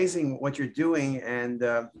 it's amazing what you're doing, and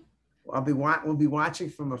we'll be watching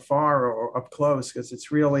from afar or up close because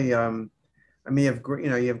it's really. I mean,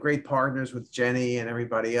 you have great partners with Jenny and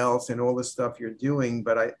everybody else, and all the stuff you're doing.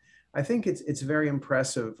 But I think it's very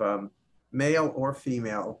impressive, male or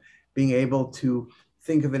female, being able to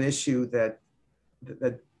think of an issue that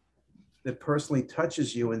personally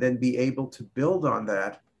touches you, and then be able to build on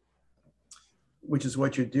that, which is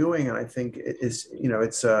what you're doing. And I think it is,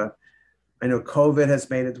 it's I know COVID has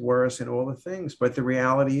made it worse and all the things, but the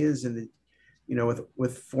reality is with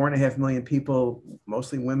 4.5 million people,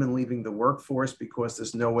 mostly women, leaving the workforce because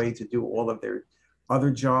there's no way to do all of their other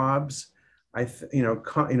jobs. I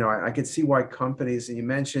could see why companies, and you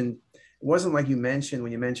mentioned, it wasn't like you mentioned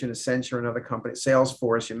when you mentioned Accenture and other companies,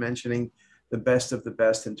 Salesforce, you're mentioning the best of the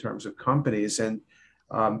best in terms of companies. And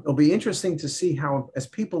it'll be interesting to see how, as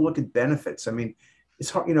people look at benefits, I mean, it's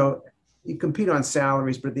hard, you compete on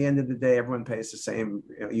salaries, but at the end of the day, everyone pays the same,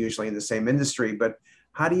 usually in the same industry. But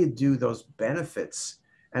how do you do those benefits?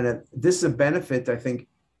 And this is a benefit, I think,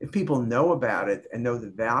 if people know about it and know the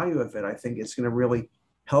value of it, I think it's going to really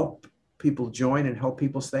help people join and help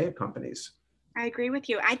people stay at companies. I agree with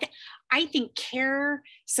you. I think care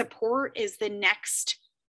support is the next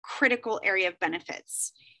critical area of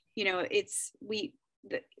benefits.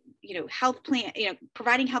 Health plan,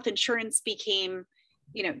 providing health insurance became,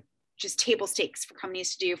 just table stakes for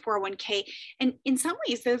companies to do, 401k. And in some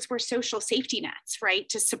ways, those were social safety nets, right?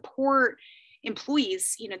 To support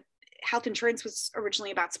employees. Health insurance was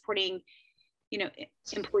originally about supporting,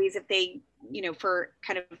 employees if they, for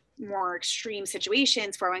kind of more extreme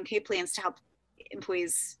situations, 401k plans to help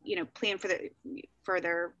employees, plan for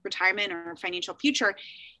their retirement or financial future.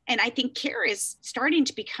 And I think care is starting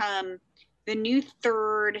to become the new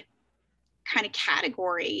third kind of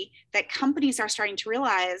category that companies are starting to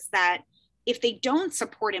realize that if they don't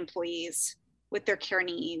support employees with their care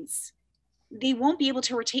needs, they won't be able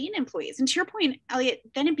to retain employees. And to your point, Elliot,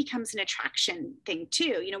 then it becomes an attraction thing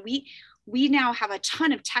too. We now have a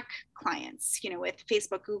ton of tech clients, with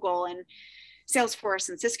Facebook, Google, and Salesforce,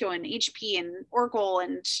 and Cisco, and HP, and Oracle,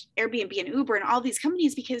 and Airbnb, and Uber, and all these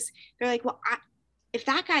companies, because they're like, well, if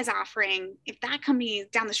that company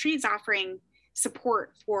down the street is offering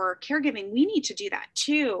support for caregiving, we need to do that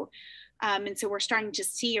too. And so we're starting to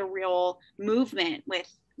see a real movement with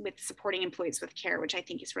supporting employees with care, which I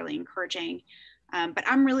think is really encouraging. But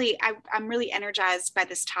I'm really energized by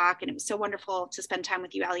this talk, and it was so wonderful to spend time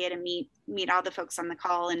with you, Elliot, and meet all the folks on the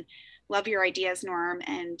call, and love your ideas, Norm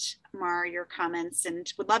and Mar, your comments,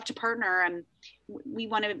 and would love to partner. And we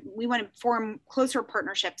want to form closer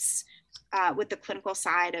partnerships with the clinical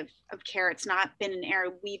side of care. It's not been an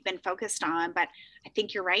area we've been focused on, but I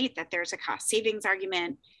think you're right that there's a cost savings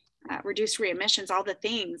argument, reduced readmissions, all the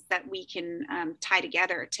things that we can tie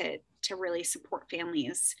together to really support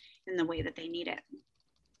families in the way that they need it.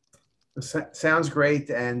 Sounds great.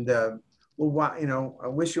 And I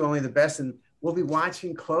wish you only the best, and we'll be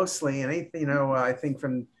watching closely. And I think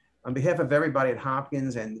on behalf of everybody at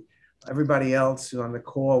Hopkins and everybody else who's on the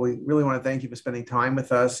call, we really want to thank you for spending time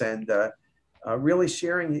with us and really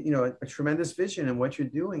sharing, a tremendous vision in what you're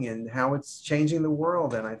doing and how it's changing the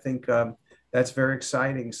world. And I think that's very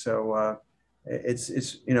exciting. So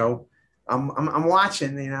I'm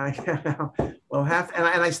watching. We'll have, and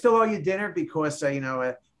I still owe you dinner because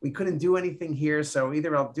we couldn't do anything here. So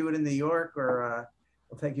either I'll do it in New York or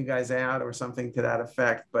we'll take you guys out or something to that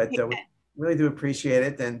effect. But we really do appreciate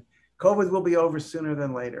it. And COVID will be over sooner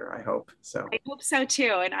than later, I hope. So I hope so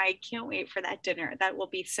too. And I can't wait for that dinner. That will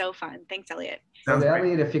be so fun. Thanks, Elliot. Well,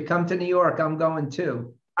 Elliot, if you come to New York, I'm going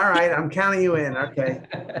too. All right, I'm counting you in. Okay.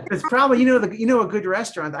 It's probably, a good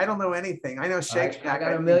restaurant. I don't know anything. I know Shake Shack. I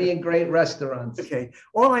got a million great restaurants. Okay.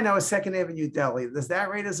 All I know is Second Avenue Deli. Does that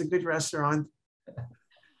rate as a good restaurant?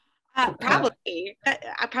 Probably.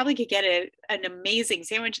 I probably could get an amazing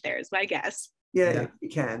sandwich there, is my guess. Yeah, you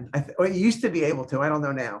can. You used to be able to. I don't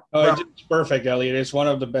know now. Oh, it's perfect, Elliot. It's one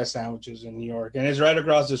of the best sandwiches in New York, and it's right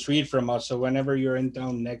across the street from us. So whenever you're in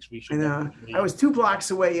town next, we should. I know. I was 2 blocks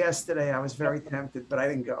away yesterday. I was very tempted, but I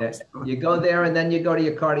didn't go. Yeah. You go there, and then you go to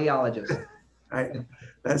your cardiologist. Right.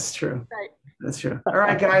 That's true. Right. That's true. All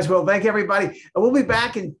right, guys. Well, thank everybody. We'll be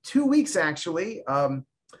back in 2 weeks, actually,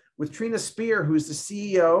 with Trina Spear, who's the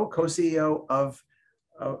CEO, co-CEO of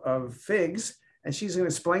FIGS. And she's going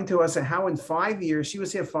to explain to us how in 5 years, she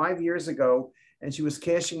was here 5 years ago, and she was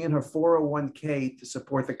cashing in her 401k to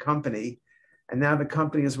support the company. And now the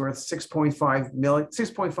company is worth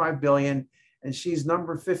 $6.5 billion. And she's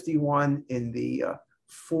number 51 in the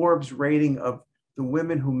Forbes rating of the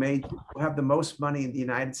women who have the most money in the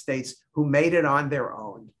United States, who made it on their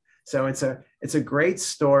own. So it's a great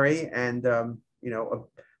story. And,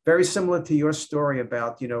 very similar to your story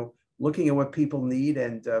about, looking at what people need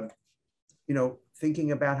and,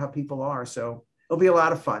 thinking about how people are. So it'll be a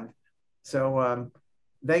lot of fun. So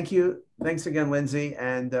thank you. Thanks again, Lindsay.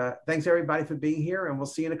 And thanks everybody for being here. And we'll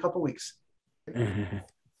see you in a couple of weeks.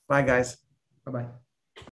 Bye, guys. Bye-bye.